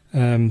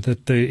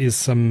that there is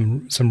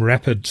some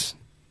rapid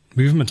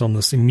movement on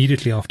this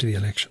immediately after the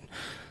election.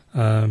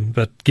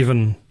 But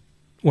given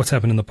what's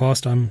happened in the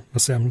past, I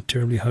must say I'm not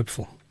terribly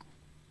hopeful.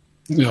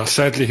 Yeah,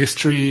 sadly,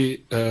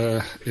 history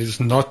is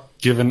not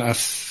given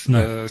us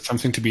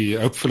something to be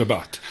hopeful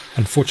about.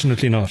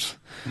 Unfortunately not.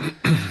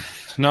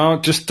 Now,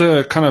 just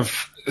kind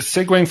of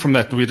segueing from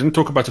that, we didn't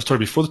talk about the story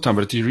before the time,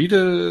 but did you read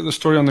the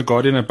story on The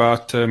Guardian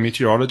about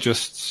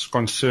meteorologists'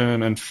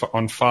 concern on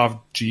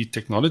 5G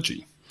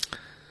technology?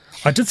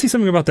 I did see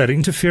something about that,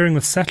 interfering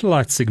with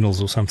satellite signals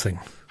or something.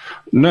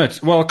 No,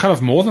 kind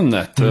of more than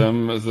that.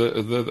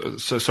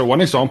 So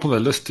one example they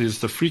list is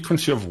the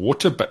frequency of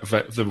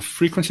the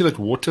frequency that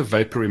water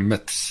vapor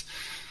emits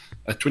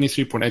at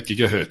 23.8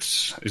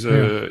 gigahertz is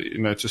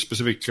it's a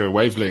specific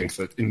wavelength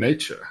that in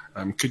nature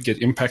could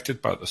get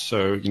impacted by this.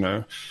 So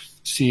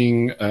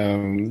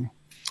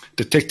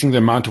detecting the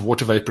amount of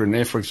water vapor in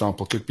air, for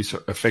example, could be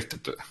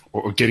affected,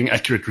 or getting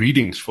accurate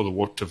readings for the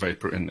water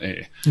vapor in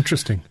air.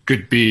 Interesting.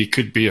 Could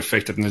be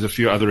affected, and there's a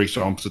few other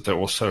examples that they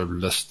also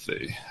list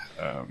there.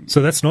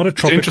 So that's not a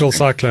tropical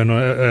cyclone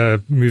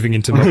moving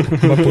into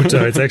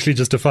Maputo. It's actually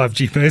just a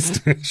 5G base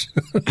station.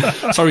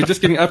 Sorry,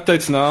 just getting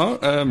updates now.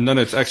 No,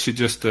 it's actually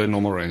just a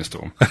normal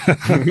rainstorm. It's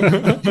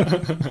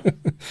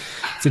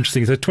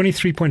interesting. So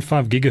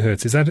 23.5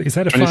 gigahertz. Is that a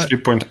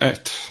 23.8?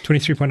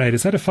 23.8.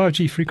 Is that a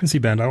 5G frequency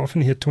band? I often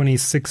hear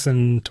 26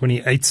 and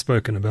 28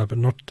 spoken about, but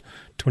not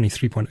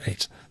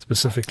 23.8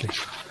 specifically.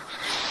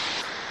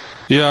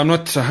 Yeah, I'm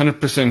not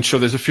 100% sure.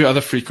 There's a few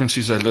other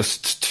frequencies I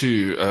list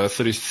too,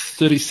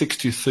 36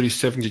 to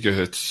 37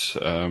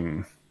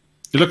 gigahertz.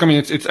 Look, I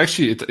mean, it's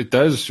actually, it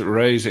does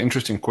raise an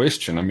interesting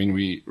question. I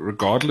mean,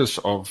 regardless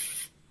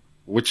of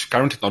which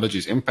current technology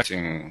is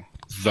impacting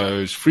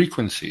those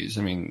frequencies,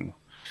 I mean,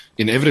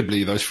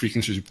 inevitably those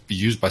frequencies will be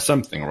used by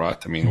something,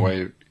 right? I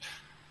mean,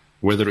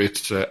 whether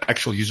it's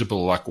actual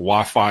usable like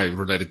Wi-Fi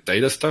related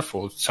data stuff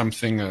or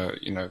something,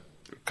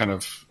 kind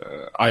of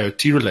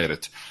IoT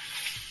related.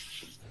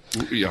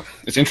 Yeah,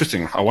 it's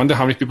interesting. I wonder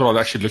how many people are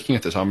actually looking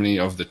at this. How many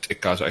of the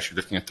tech guys are actually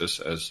looking at this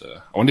as?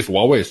 I wonder if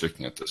Huawei is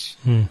looking at this.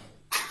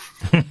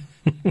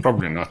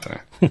 Probably not.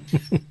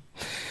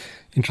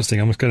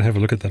 Interesting. I'm just going to have a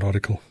look at that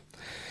article.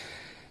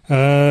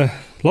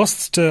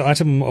 Last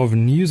item of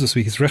news this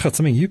week is, Regardt,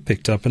 something you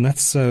picked up, and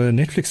that's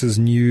Netflix's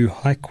new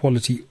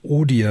high-quality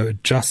audio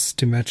adjusts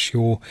to match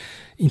your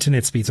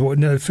internet speeds. Well,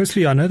 no,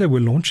 firstly, I know they were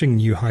launching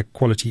new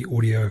high-quality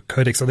audio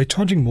codecs. Are they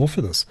charging more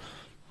for this?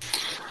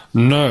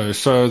 No,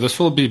 so this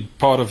will be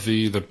part of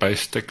the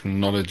base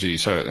technology.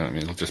 So I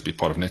mean, it'll just be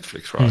part of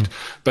Netflix, right?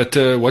 But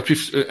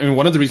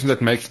one of the reasons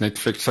that makes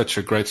Netflix such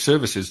a great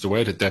service is the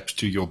way it adapts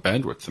to your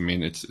bandwidth. I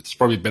mean, it's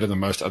probably better than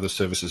most other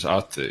services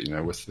out there. You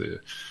know, with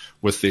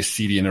their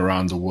CDN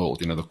around the world,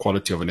 you know, the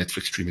quality of a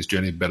Netflix stream is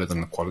generally better than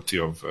the quality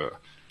of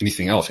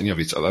anything else, any of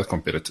its other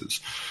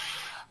competitors.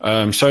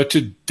 So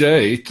to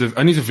date,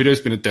 only the video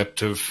has been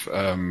adaptive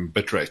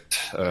bitrate,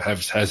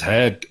 has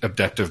had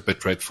adaptive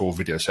bitrate for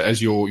video. So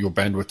as your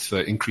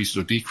bandwidth increases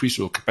or decreases,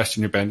 or capacity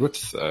in your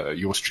bandwidth,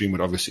 your stream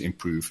would obviously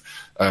improve.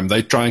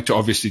 They're trying to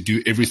obviously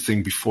do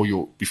everything before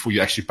you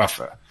actually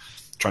buffer,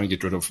 trying to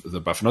get rid of the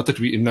buffer. Not that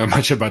we know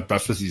much about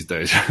buffers these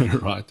days,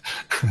 right?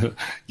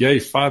 Yay,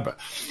 fiber.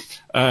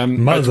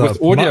 Mother,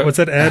 with audio, what's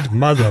that ad?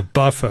 Mother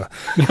buffer.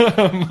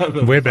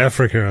 Mother Web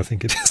Africa, I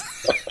think it is.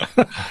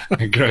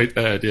 A great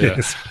ad, yeah.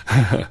 Yes.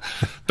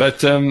 But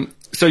so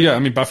yeah, I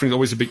mean, buffering is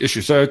always a big issue.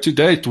 So to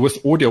date,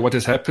 with audio, what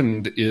has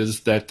happened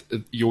is that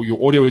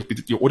your audio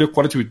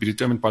quality would be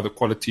determined by the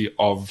quality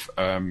of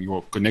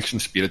your connection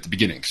speed at the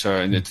beginning. So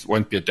and it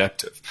won't be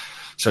adaptive.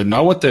 So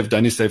now what they've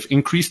done is they've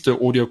increased the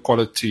audio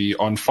quality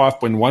on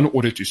 5.1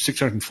 audio to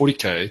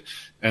 640K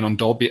and on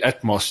Dolby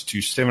Atmos to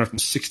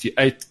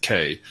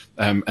 768K.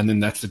 And then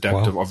that's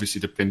adaptive,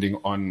 obviously, depending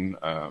on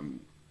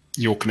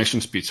your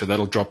connection speed. So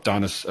that'll drop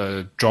down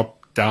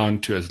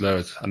to as low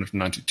as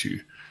 192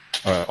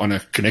 on a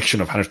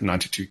connection of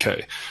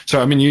 192K.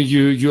 So, I mean,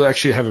 you'll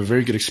actually have a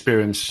very good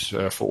experience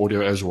for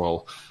audio as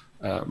well.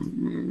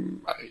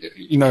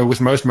 You know,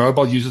 with most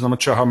mobile users, I'm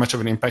not sure how much of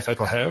an impact that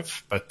will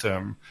have, but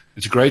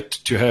it's great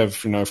to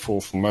have, you know,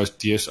 for most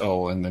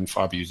DSL and then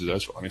fiber users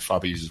as well. I mean,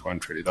 fiber users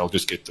won't really; they'll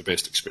just get the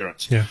best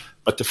experience. Yeah.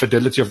 But the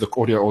fidelity of the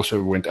audio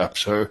also went up,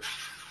 so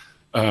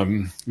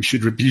you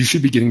should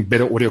be getting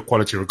better audio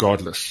quality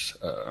regardless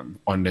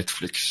on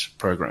Netflix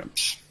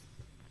programs.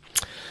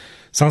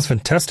 Sounds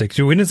fantastic.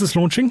 So when is this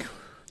launching?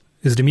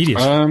 Is it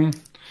immediate?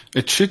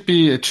 It should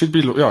be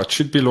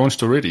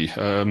launched already.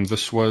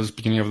 This was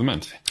beginning of the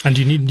month. And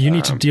you don't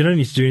need to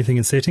do anything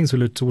in settings?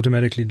 Will it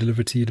automatically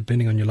deliver to you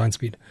depending on your line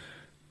speed?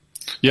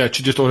 Yeah, it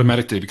should just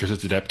automatically because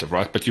it's adaptive,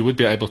 right? But you would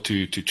be able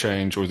to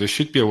change, or there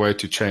should be a way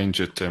to change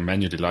it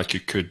manually, like you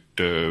could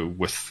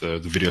with the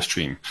video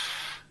stream.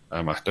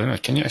 I don't know.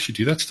 Can you actually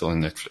do that still in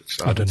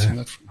Netflix? I don't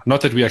know.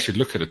 Not that we actually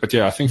look at it, but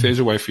yeah, I think there is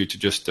a way for you to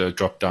just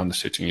drop down the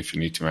setting if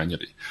you need to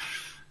manually.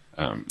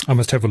 I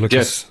must have a look.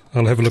 Yes.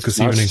 I'll have a look this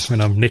evening when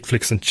I'm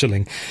Netflix and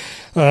chilling.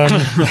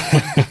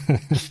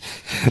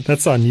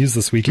 That's our news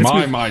this week.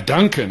 My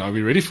Duncan, are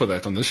we ready for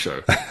that on this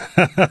show?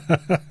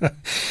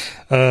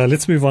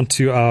 Let's move on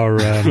to our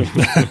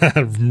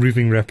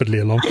moving rapidly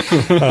along.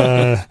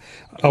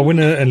 Our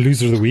winner and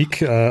loser of the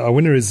week. Our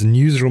winner is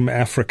Newsroom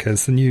Africa.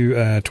 It's the new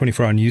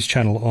 24-hour news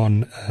channel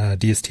on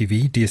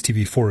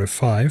DSTV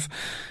 405.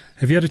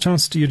 Have you had a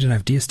chance to? You didn't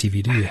have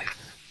DSTV, do you?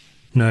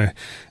 No.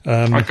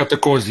 I cut the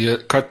cord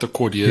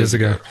years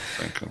ago.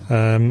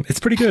 It's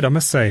pretty good, I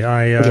must say.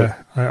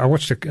 I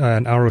watched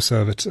an hour or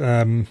so of it,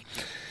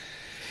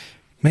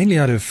 mainly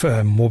out of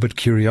morbid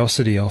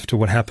curiosity after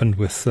what happened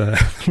with the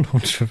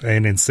launch of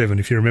ANN7.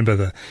 If you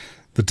remember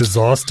the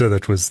disaster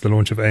that was the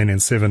launch of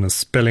ANN7, the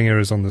spelling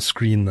errors on the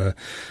screen, the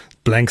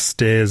blank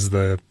stares,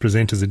 the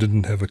presenters who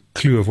didn't have a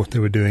clue of what they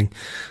were doing.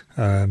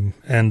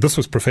 And this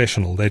was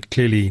professional. They'd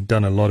clearly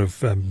done a lot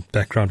of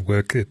background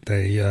work.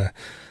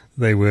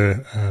 They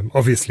were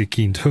obviously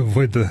keen to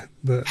avoid the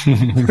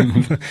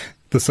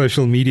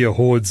social media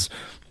hordes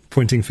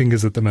pointing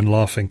fingers at them and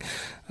laughing.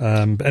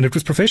 And it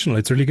was professional.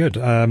 It's really good.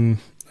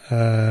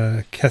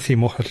 Kathy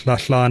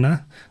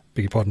Mohlahlana,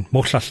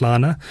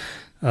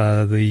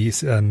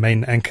 the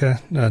main anchor,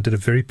 did a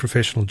very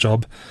professional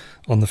job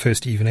on the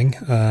first evening.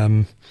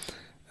 And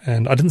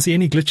I didn't see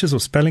any glitches or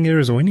spelling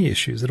errors or any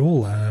issues at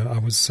all. I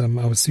was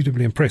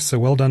suitably impressed. So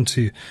well done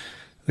to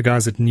the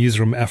guys at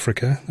Newsroom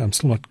Africa. I'm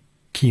still not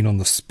keen on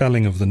the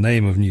spelling of the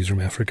name of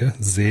Newsroom Africa.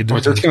 Z. I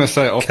was just going to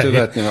say, after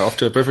that,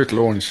 after a perfect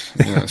launch,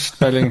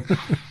 spelling.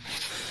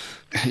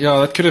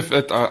 Yeah, that could have.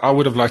 I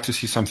would have liked to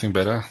see something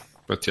better,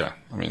 but yeah,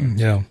 I mean,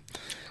 yeah,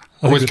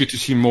 always good to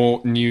see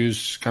more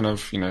news, kind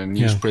of,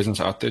 news presence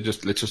out there.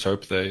 Let's just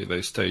hope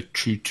they stay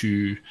true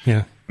to,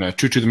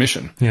 true to the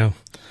mission. Yeah.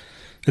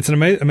 It's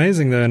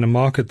amazing, though, in a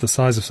market the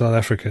size of South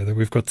Africa, that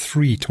we've got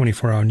 3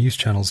 24-hour news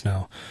channels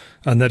now,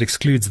 and that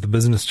excludes the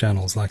business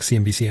channels like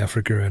CNBC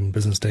Africa and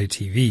Business Day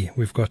TV.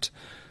 We've got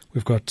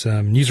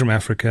Newsroom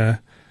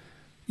Africa,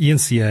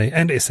 ENCA,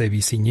 and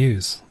SABC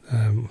News.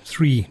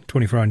 3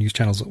 24-hour news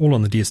channels, all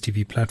on the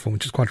DSTV platform,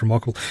 which is quite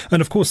remarkable.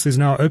 And of course, there's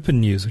now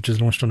Open News, which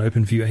is launched on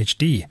OpenView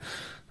HD.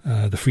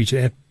 the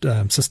free-to-air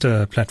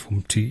sister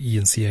platform to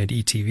ENCA and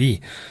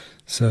ETV.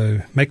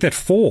 So make that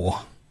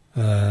 4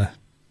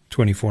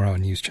 24-hour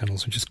news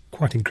channels, which is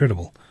quite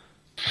incredible.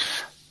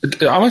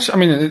 How much? I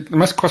mean, it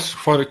must cost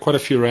quite a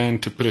few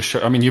rand to put a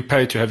show. I mean, you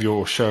pay to have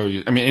your show.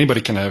 I mean,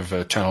 anybody can have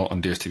a channel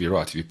on DSTV,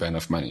 right? If you pay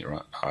enough money,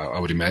 right? I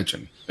would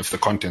imagine, if the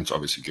content's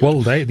obviously good.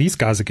 Well, these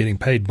guys are getting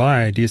paid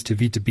by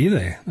DSTV to be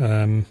there.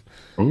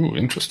 Oh,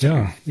 interesting.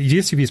 Yeah,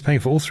 DSTV is paying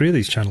for all 3 of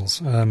these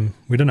channels.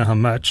 We don't know how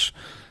much.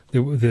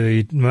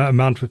 The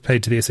amount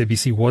paid to the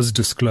SABC was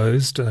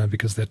disclosed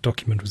because that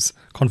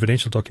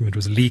confidential document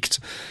was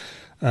leaked.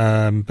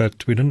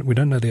 But we don't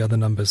know the other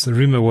numbers. The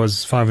rumor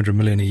was 500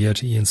 million a year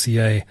to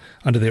ENCA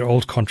under their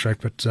old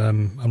contract, but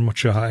I'm not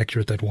sure how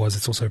accurate that was.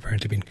 It's also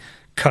apparently been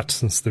cut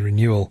since the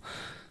renewal.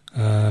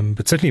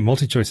 But certainly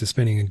MultiChoice is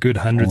spending a good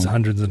hundreds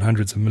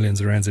of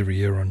millions of rands every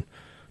year on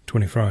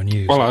 24-hour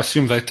news. Well, I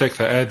assume they take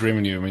the ad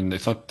revenue. I mean,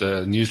 it's not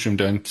the newsroom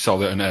don't sell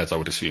their own ads, I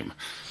would assume.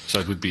 So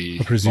it would be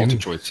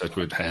MultiChoice that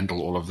would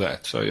handle all of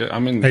that. So yeah, I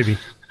mean, maybe,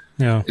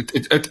 yeah.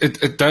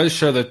 It does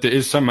show that there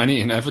is some money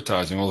in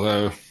advertising,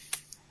 although.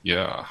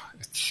 Yeah,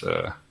 it's.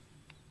 I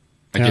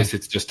guess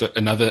it's just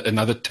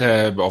another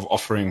tab of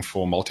offering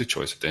for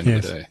MultiChoice at the end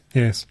of the day.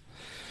 Yes,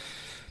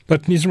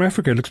 but Newsroom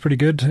Africa looks pretty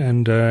good,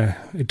 and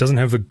it doesn't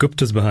have the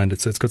Guptas behind it,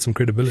 so it's got some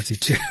credibility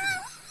too.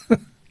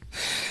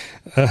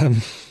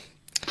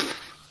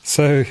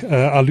 So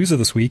our loser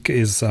this week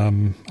is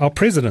our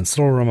president,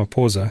 Cyril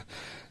Ramaphosa,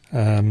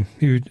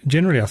 who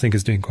generally I think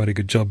is doing quite a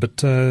good job, but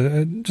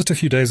just a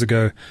few days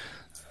ago.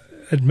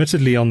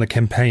 Admittedly on the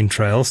campaign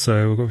trail,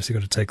 so we've obviously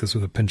got to take this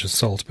with a pinch of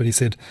salt, but he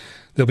said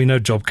there'll be no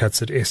job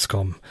cuts at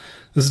Eskom.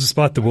 This is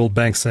despite the World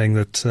Bank saying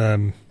that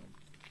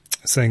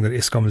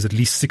Eskom is at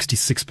least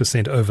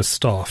 66%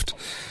 overstaffed.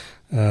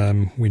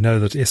 We know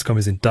that Eskom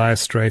is in dire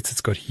straits. It's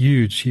got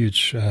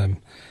huge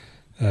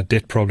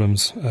debt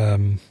problems.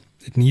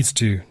 It needs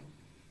to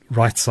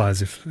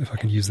right-size, if I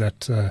can use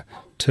that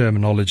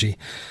terminology.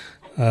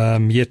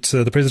 Yet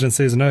the president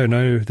says no,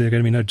 there are going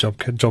to be no job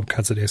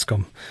cuts at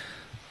Eskom.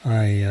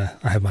 I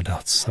have my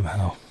doubts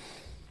somehow.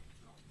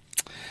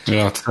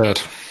 Yeah, it's sad.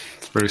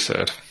 It's very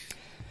sad.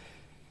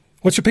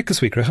 What's your pick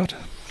this week, Rehat?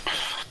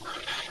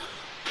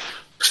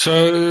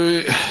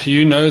 So,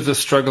 you know the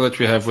struggle that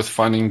we have with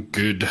finding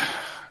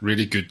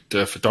really good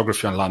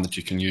photography online that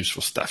you can use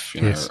for stuff,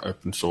 yes.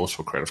 Open source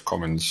or Creative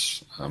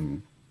Commons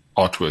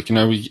artwork.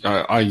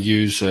 I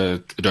use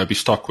Adobe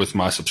Stock with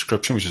my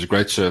subscription, which is a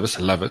great service.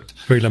 I love it.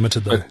 Very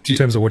limited, though, in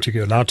terms of what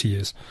you're allowed to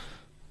use.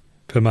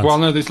 Per month. Well,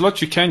 no, there's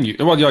lots you can use.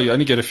 Well, yeah, you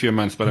only get a few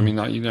months, but I mean,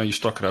 you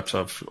stock it up.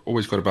 So I've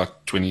always got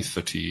about 20,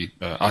 30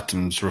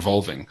 items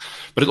revolving.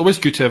 But it's always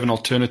good to have an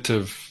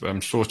alternative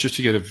source just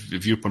to get a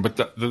viewpoint.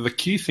 But the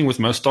key thing with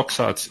most stock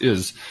sites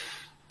is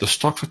the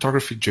stock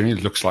photography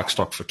generally looks like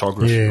stock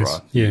photography,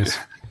 right? Yes.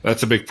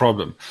 That's a big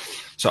problem.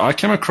 So I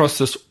came across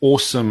this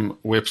awesome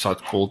website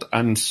called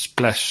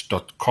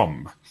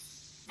unsplash.com.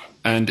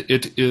 And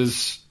it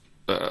is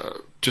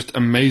just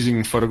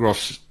amazing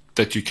photographs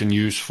that you can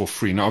use for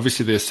free. Now,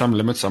 obviously, there's some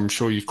limits. I'm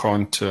sure you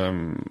can't,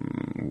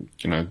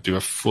 do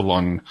a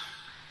full-on.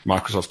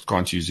 Microsoft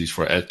can't use these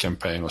for an ad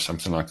campaign or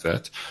something like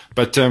that.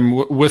 But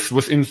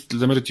within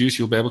limited use,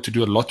 you'll be able to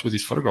do a lot with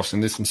these photographs.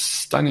 And there's some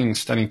stunning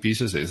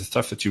pieces there. There's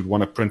stuff that you'd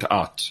want to print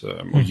out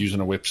or use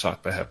on a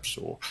website, perhaps.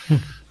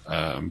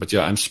 But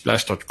yeah,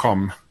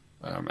 unsplash.com.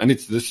 And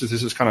this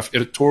is kind of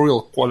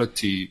editorial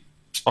quality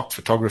stock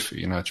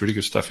photography. It's really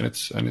good stuff, and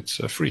it's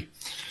free.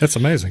 That's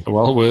amazing.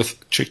 Well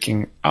worth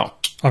checking out.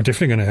 I'm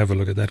definitely going to have a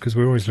look at that because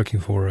we're always looking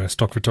for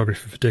stock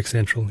photography for Tech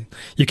Central.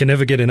 You can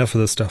never get enough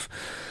of this stuff.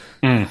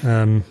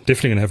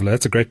 Definitely going to have a look.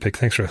 That's a great pick.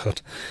 Thanks,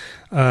 Rehat.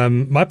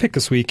 My pick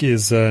this week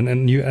is a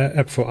new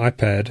app for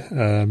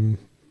iPad.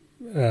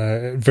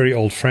 Very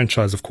old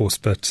franchise, of course,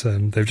 but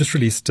they've just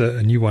released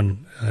a new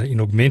one in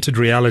augmented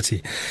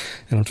reality.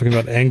 And I'm talking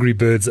about Angry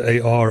Birds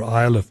AR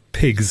Isle of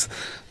Pigs,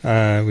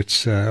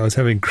 which I was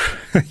having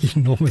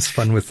enormous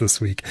fun with this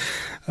week.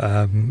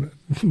 Basically,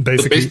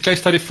 the best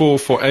case study for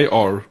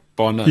AR,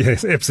 bar none.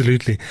 Yes,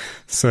 absolutely.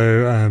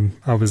 So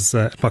I was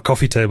at my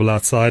coffee table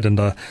outside, and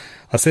I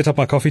set up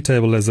my coffee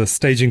table as a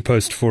staging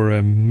post for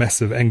a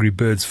massive Angry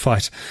Birds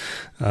fight.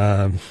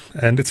 And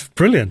it's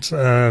brilliant.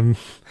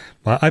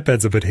 My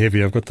iPad's a bit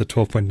heavy. I've got the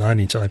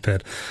 12.9-inch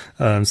iPad.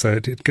 So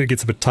it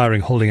gets a bit tiring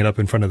holding it up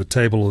in front of the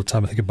table all the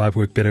time. I think it might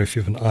work better if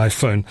you have an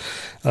iPhone.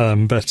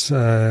 But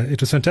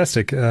it was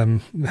fantastic.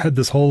 Had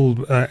this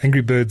whole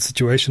Angry Birds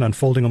situation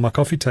unfolding on my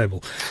coffee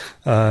table.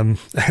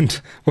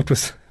 And what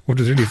was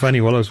really funny,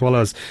 while I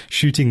was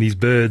shooting these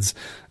birds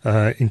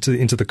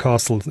into the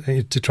castle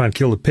to try and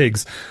kill the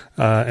pigs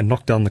and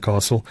knock down the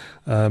castle,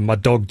 my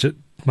dog,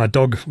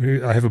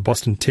 I have a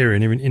Boston Terrier,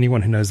 and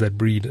anyone who knows that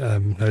breed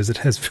knows it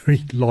has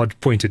very large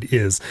pointed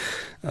ears.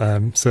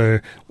 So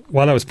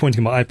while I was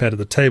pointing my iPad at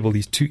the table,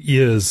 these two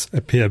ears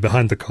appear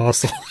behind the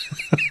castle.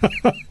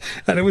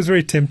 And it was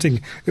very tempting.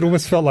 It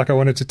almost felt like I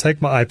wanted to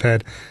take my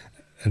iPad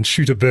and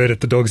shoot a bird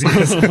at the dog's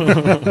ears.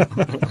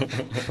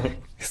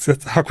 So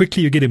how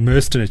quickly you get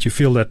immersed in it, you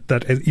feel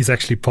that is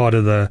actually part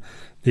of the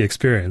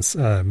experience.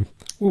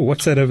 Ooh,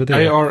 what's that over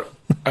there?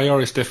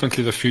 AR is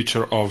definitely the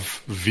future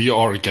of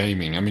VR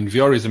gaming. I mean,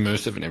 VR is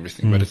immersive and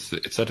everything, but it's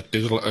that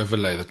digital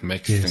overlay that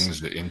makes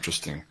things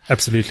interesting.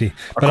 Absolutely.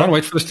 I can't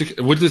wait for this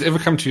to... Would this ever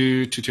come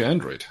to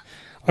Android?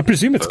 I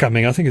presume it's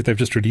coming. I think they've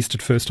just released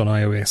it first on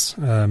iOS.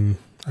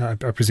 I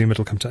presume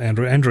it'll come to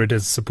Android.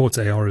 Android supports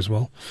AR as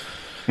well.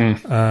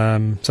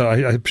 So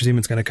I presume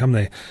it's going to come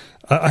there.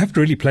 I haven't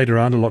really played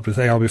around a lot with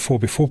AR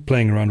before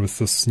playing around with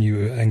this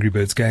new Angry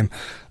Birds game.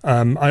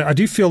 I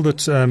do feel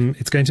that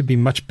it's going to be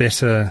much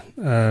better.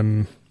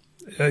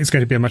 It's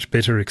going to be a much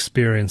better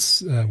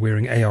experience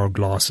wearing AR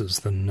glasses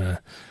than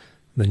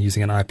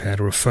using an iPad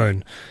or a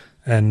phone.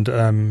 And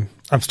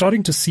I'm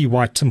starting to see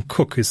why Tim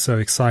Cook is so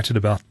excited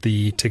about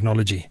the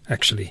technology,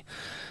 actually,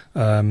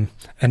 and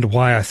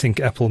why I think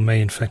Apple may,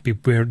 in fact, be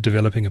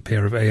developing a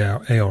pair of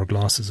AR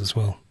glasses as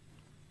well.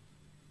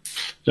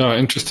 Yeah,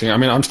 interesting. I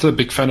mean, I'm still a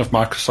big fan of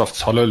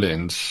Microsoft's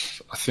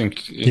HoloLens. I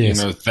think, you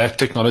know, that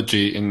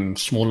technology in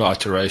smaller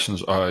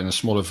iterations or in a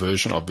smaller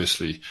version,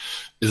 obviously,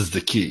 is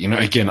the key. You know,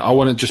 again, I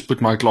want to just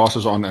put my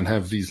glasses on and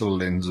have these little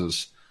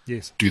lenses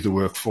do the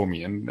work for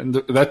me. And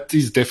that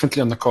is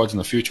definitely on the cards in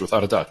the future,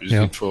 without a doubt. We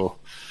just need for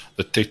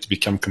the tech to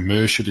become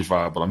commercially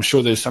viable. I'm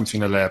sure there's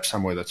something in a lab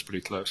somewhere that's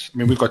pretty close. I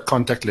mean, we've got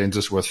contact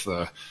lenses with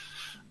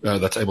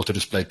that's able to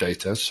display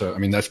data. So, I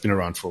mean, that's been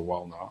around for a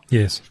while now.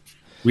 Yes.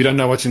 We don't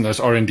know what's in those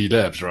R&D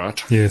labs, right?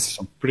 Yes.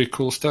 Some pretty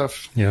cool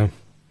stuff. Yeah,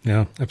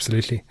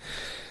 absolutely.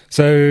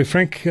 So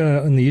Frank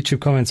in the YouTube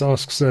comments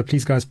asks,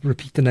 please guys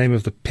repeat the name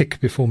of the pick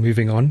before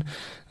moving on.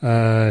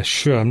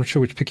 Sure, I'm not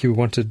sure which pick you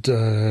wanted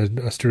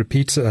us to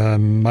repeat.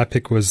 My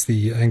pick was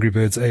the Angry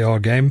Birds AR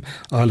game,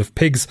 Isle of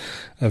Pigs,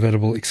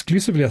 available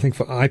exclusively, I think,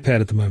 for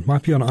iPad at the moment.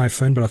 Might be on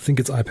iPhone, but I think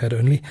it's iPad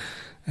only.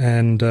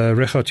 And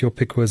Regardt, your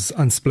pick was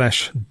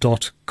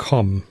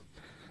unsplash.com.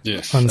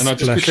 Yes, and I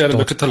just quickly had a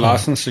look at the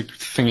licensing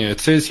thing here.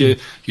 It says here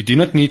you do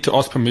not need to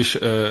ask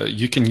permission.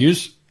 You can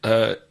use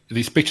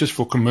these pictures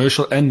for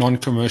commercial and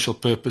non-commercial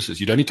purposes.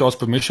 You don't need to ask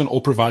permission or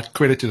provide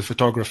credit to the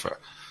photographer.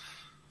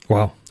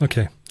 Wow.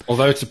 Okay.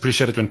 Although it's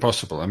appreciated when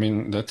possible. I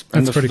mean, the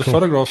pretty cool.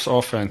 photographs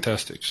are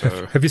fantastic.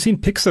 So, have you seen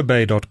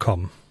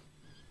Pixabay.com?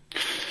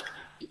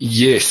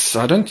 Yes,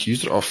 I don't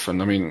use it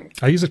often. I mean,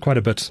 I use it quite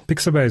a bit.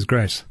 Pixabay is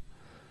great.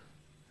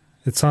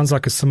 It sounds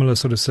like a similar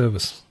sort of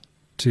service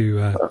to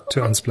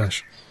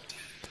Unsplash.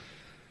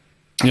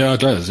 Yeah,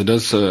 it does. It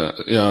does.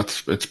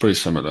 It's pretty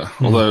similar.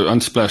 Although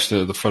Unsplash,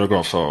 the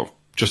photographs are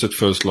just at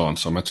first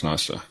glance, so much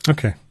nicer.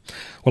 Okay.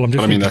 Well,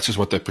 that's just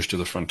what they push to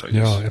the front, I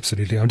guess. Yeah,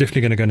 absolutely. I'm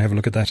definitely going to go and have a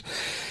look at that.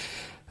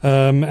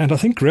 And I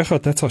think,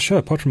 Regardt, that's our show,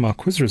 apart from our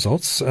quiz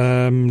results.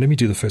 Let me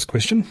do the first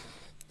question.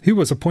 Who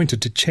was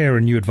appointed to chair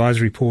a new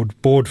advisory board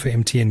for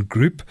MTN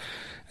Group?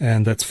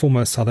 And that's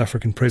former South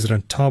African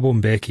President Thabo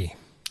Mbeki.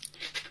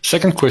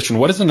 Second question,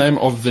 what is the name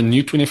of the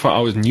new 24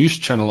 hours news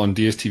channel on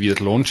DSTV that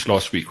launched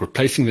last week,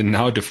 replacing the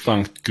now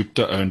defunct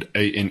Gupta-owned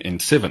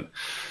ANN7?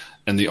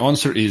 And the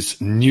answer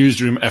is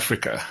Newsroom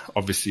Africa,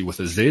 obviously with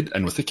a Z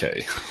and with a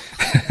K.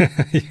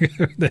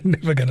 They're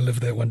never going to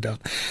live that one down.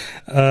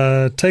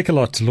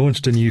 Takealot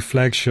launched a new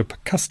flagship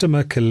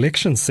customer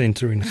collection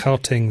center in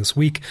Gauteng this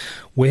week.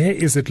 Where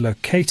is it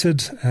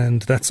located?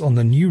 And that's on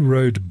the New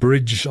Road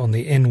Bridge on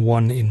the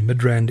N1 in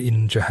Midrand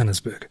in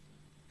Johannesburg.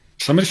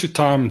 Somebody should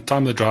time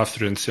the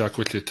drive-through and see how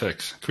quickly it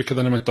takes. Quicker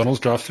than a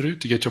McDonald's drive-through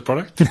to get your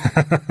product?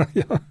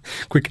 Yeah,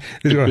 quick.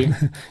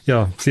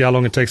 Yeah, see how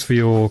long it takes for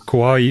your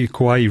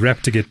kawaii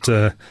wrap to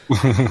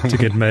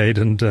get made,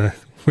 and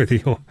whether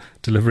your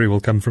delivery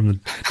will come from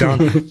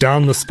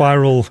down the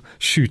spiral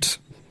chute.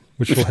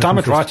 If you time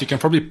it right, you can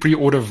probably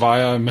pre-order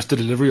via Mr.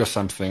 Delivery or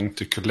something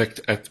to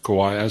collect at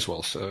Kauai as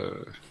well.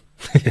 So...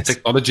 Yes.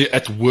 Technology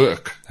at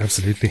work.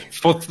 Absolutely.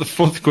 The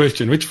fourth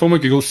question. Which former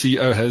Google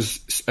CEO has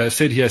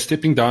said he is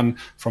stepping down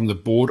from the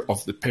board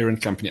of the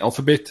parent company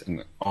Alphabet? And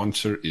the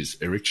answer is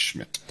Eric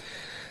Schmidt.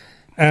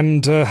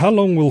 And how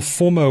long will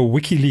former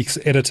WikiLeaks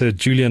editor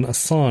Julian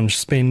Assange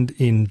spend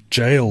in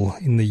jail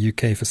in the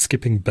UK for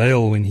skipping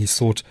bail when he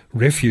sought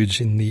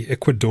refuge in the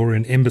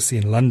Ecuadorian embassy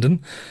in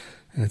London?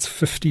 And it's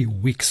 50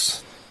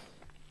 weeks.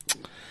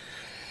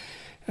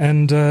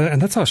 And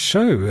that's our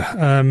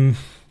show.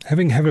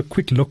 Having a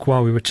quick look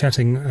while we were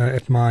chatting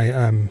at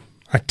my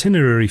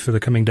itinerary for the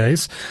coming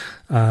days,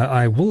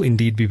 I will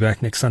indeed be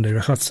back next Sunday,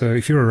 Regardt. So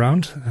if you're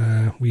around,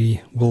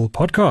 we will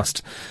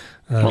podcast.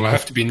 Well, I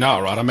have to be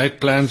now, right? I made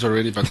plans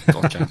already, but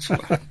I'll cancel.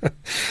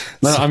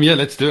 No, I'm here.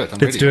 Let's do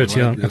it. Let's do it.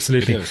 Yeah,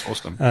 absolutely. It's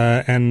awesome.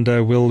 And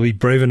we'll be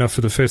brave enough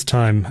for the first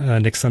time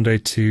next Sunday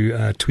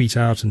to tweet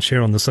out and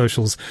share on the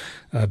socials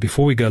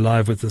before we go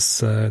live with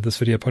this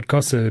video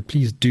podcast. So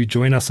please do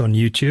join us on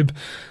YouTube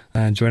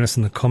and join us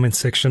in the comments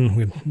section.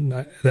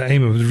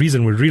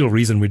 The real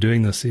reason we're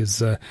doing this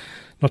is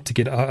not to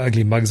get our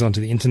ugly mugs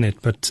onto the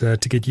internet, but to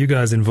get you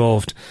guys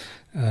involved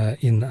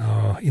in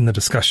the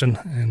discussion,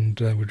 and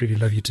we'd really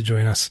love you to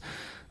join us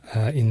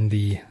in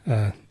the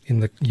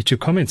YouTube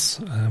comments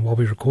while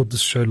we record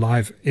this show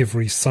live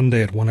every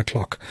Sunday at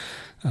 1:00.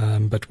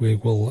 But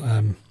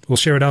we'll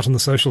share it out on the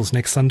socials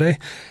next Sunday.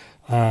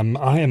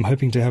 I am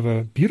hoping to have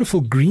a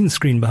beautiful green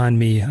screen behind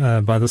me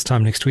by this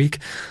time next week.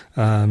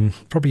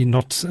 Probably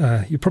not.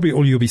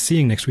 All you'll be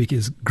seeing next week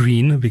is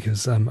green,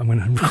 because I'm going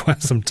to require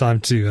some time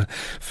to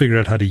figure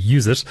out how to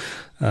use it.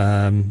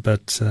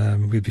 But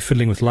we'll be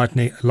fiddling with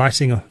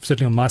lighting,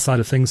 certainly on my side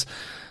of things.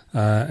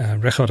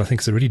 Rechard, I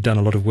think, has already done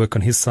a lot of work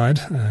on his side.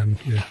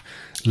 You're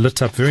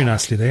lit up very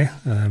nicely there,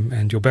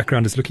 and your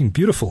background is looking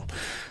beautiful.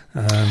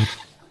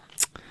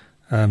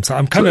 So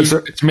I'm kind of.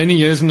 It's many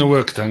years in the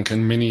work,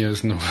 Duncan. Many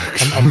years in the work.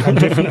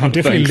 I'm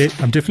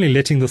definitely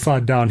letting the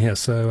side down here.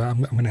 So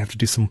I'm going to have to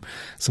do some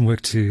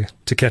work to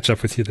catch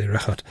up with you there,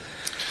 Rechard.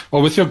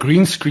 Well, with your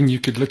green screen,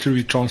 you could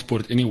literally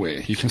transport it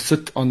anywhere. You can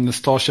sit on the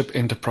Starship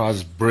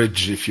Enterprise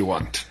bridge if you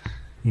want.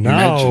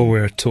 Now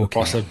we're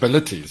talking.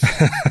 Possibilities.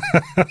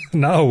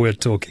 Now we're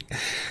talking.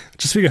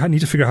 I need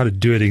to figure out how to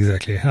do it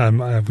exactly.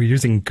 We're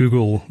using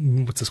Google,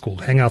 what's this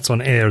called? Hangouts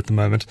on Air at the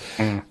moment.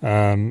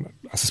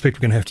 I suspect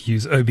we're going to have to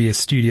use OBS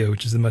Studio,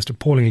 which is the most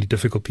appallingly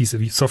difficult piece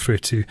of software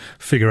to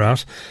figure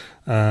out.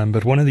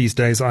 But one of these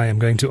days I am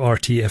going to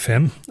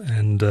RTFM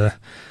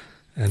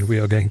and we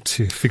are going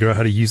to figure out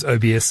how to use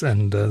OBS,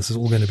 and this is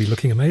all going to be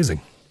looking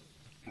amazing.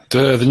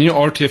 The new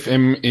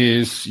RTFM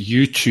is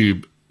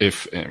YouTube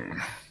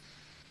FM.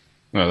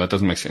 No, that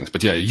doesn't make sense.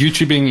 But yeah,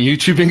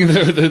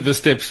 YouTubing the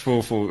steps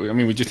for, I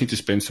mean, we just need to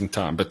spend some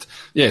time. But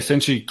yeah,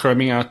 essentially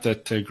chroming out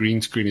that green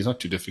screen is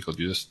not too difficult.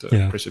 You just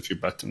press a few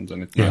buttons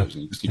and it goes.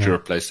 And you just need to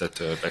replace that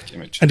back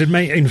image. And it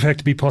may, in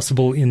fact, be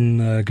possible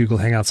in Google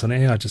Hangouts on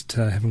Air. I just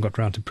haven't got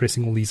around to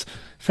pressing all these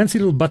fancy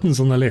little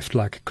buttons on the left,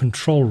 like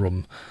control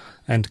room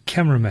and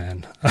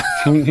cameraman.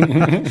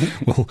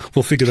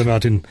 We'll figure them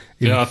out in.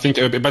 Yeah, I think.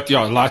 But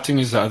yeah, lighting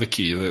is the other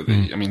key.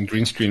 I mean,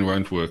 green screen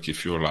won't work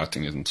if your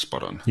lighting isn't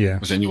spot on. Yeah,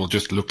 because then you will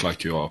just look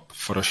like you are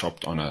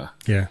photoshopped on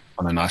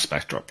a nice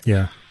backdrop.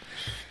 Yeah.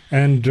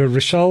 And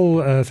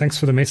Rishal, thanks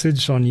for the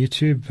message on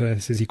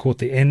YouTube. Says he caught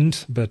the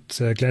end, but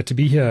glad to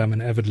be here. I'm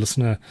an avid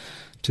listener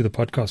to the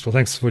podcast. Well,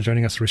 thanks for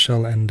joining us,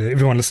 Rishal, and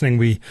everyone listening.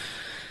 We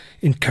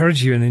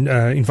encourage you and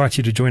invite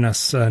you to join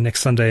us next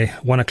Sunday,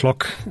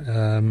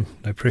 1:00.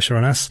 No pressure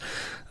on us.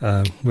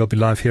 We'll be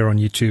live here on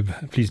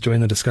YouTube. Please join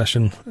the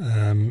discussion,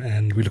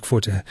 and we look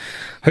forward to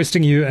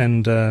hosting you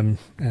and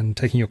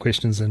taking your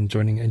questions and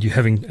joining, and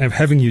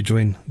having you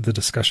join the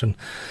discussion.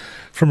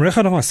 From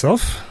Rechard and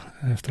myself,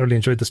 I've thoroughly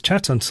enjoyed this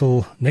chat.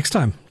 Until next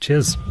time,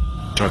 cheers.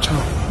 Ciao,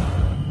 ciao.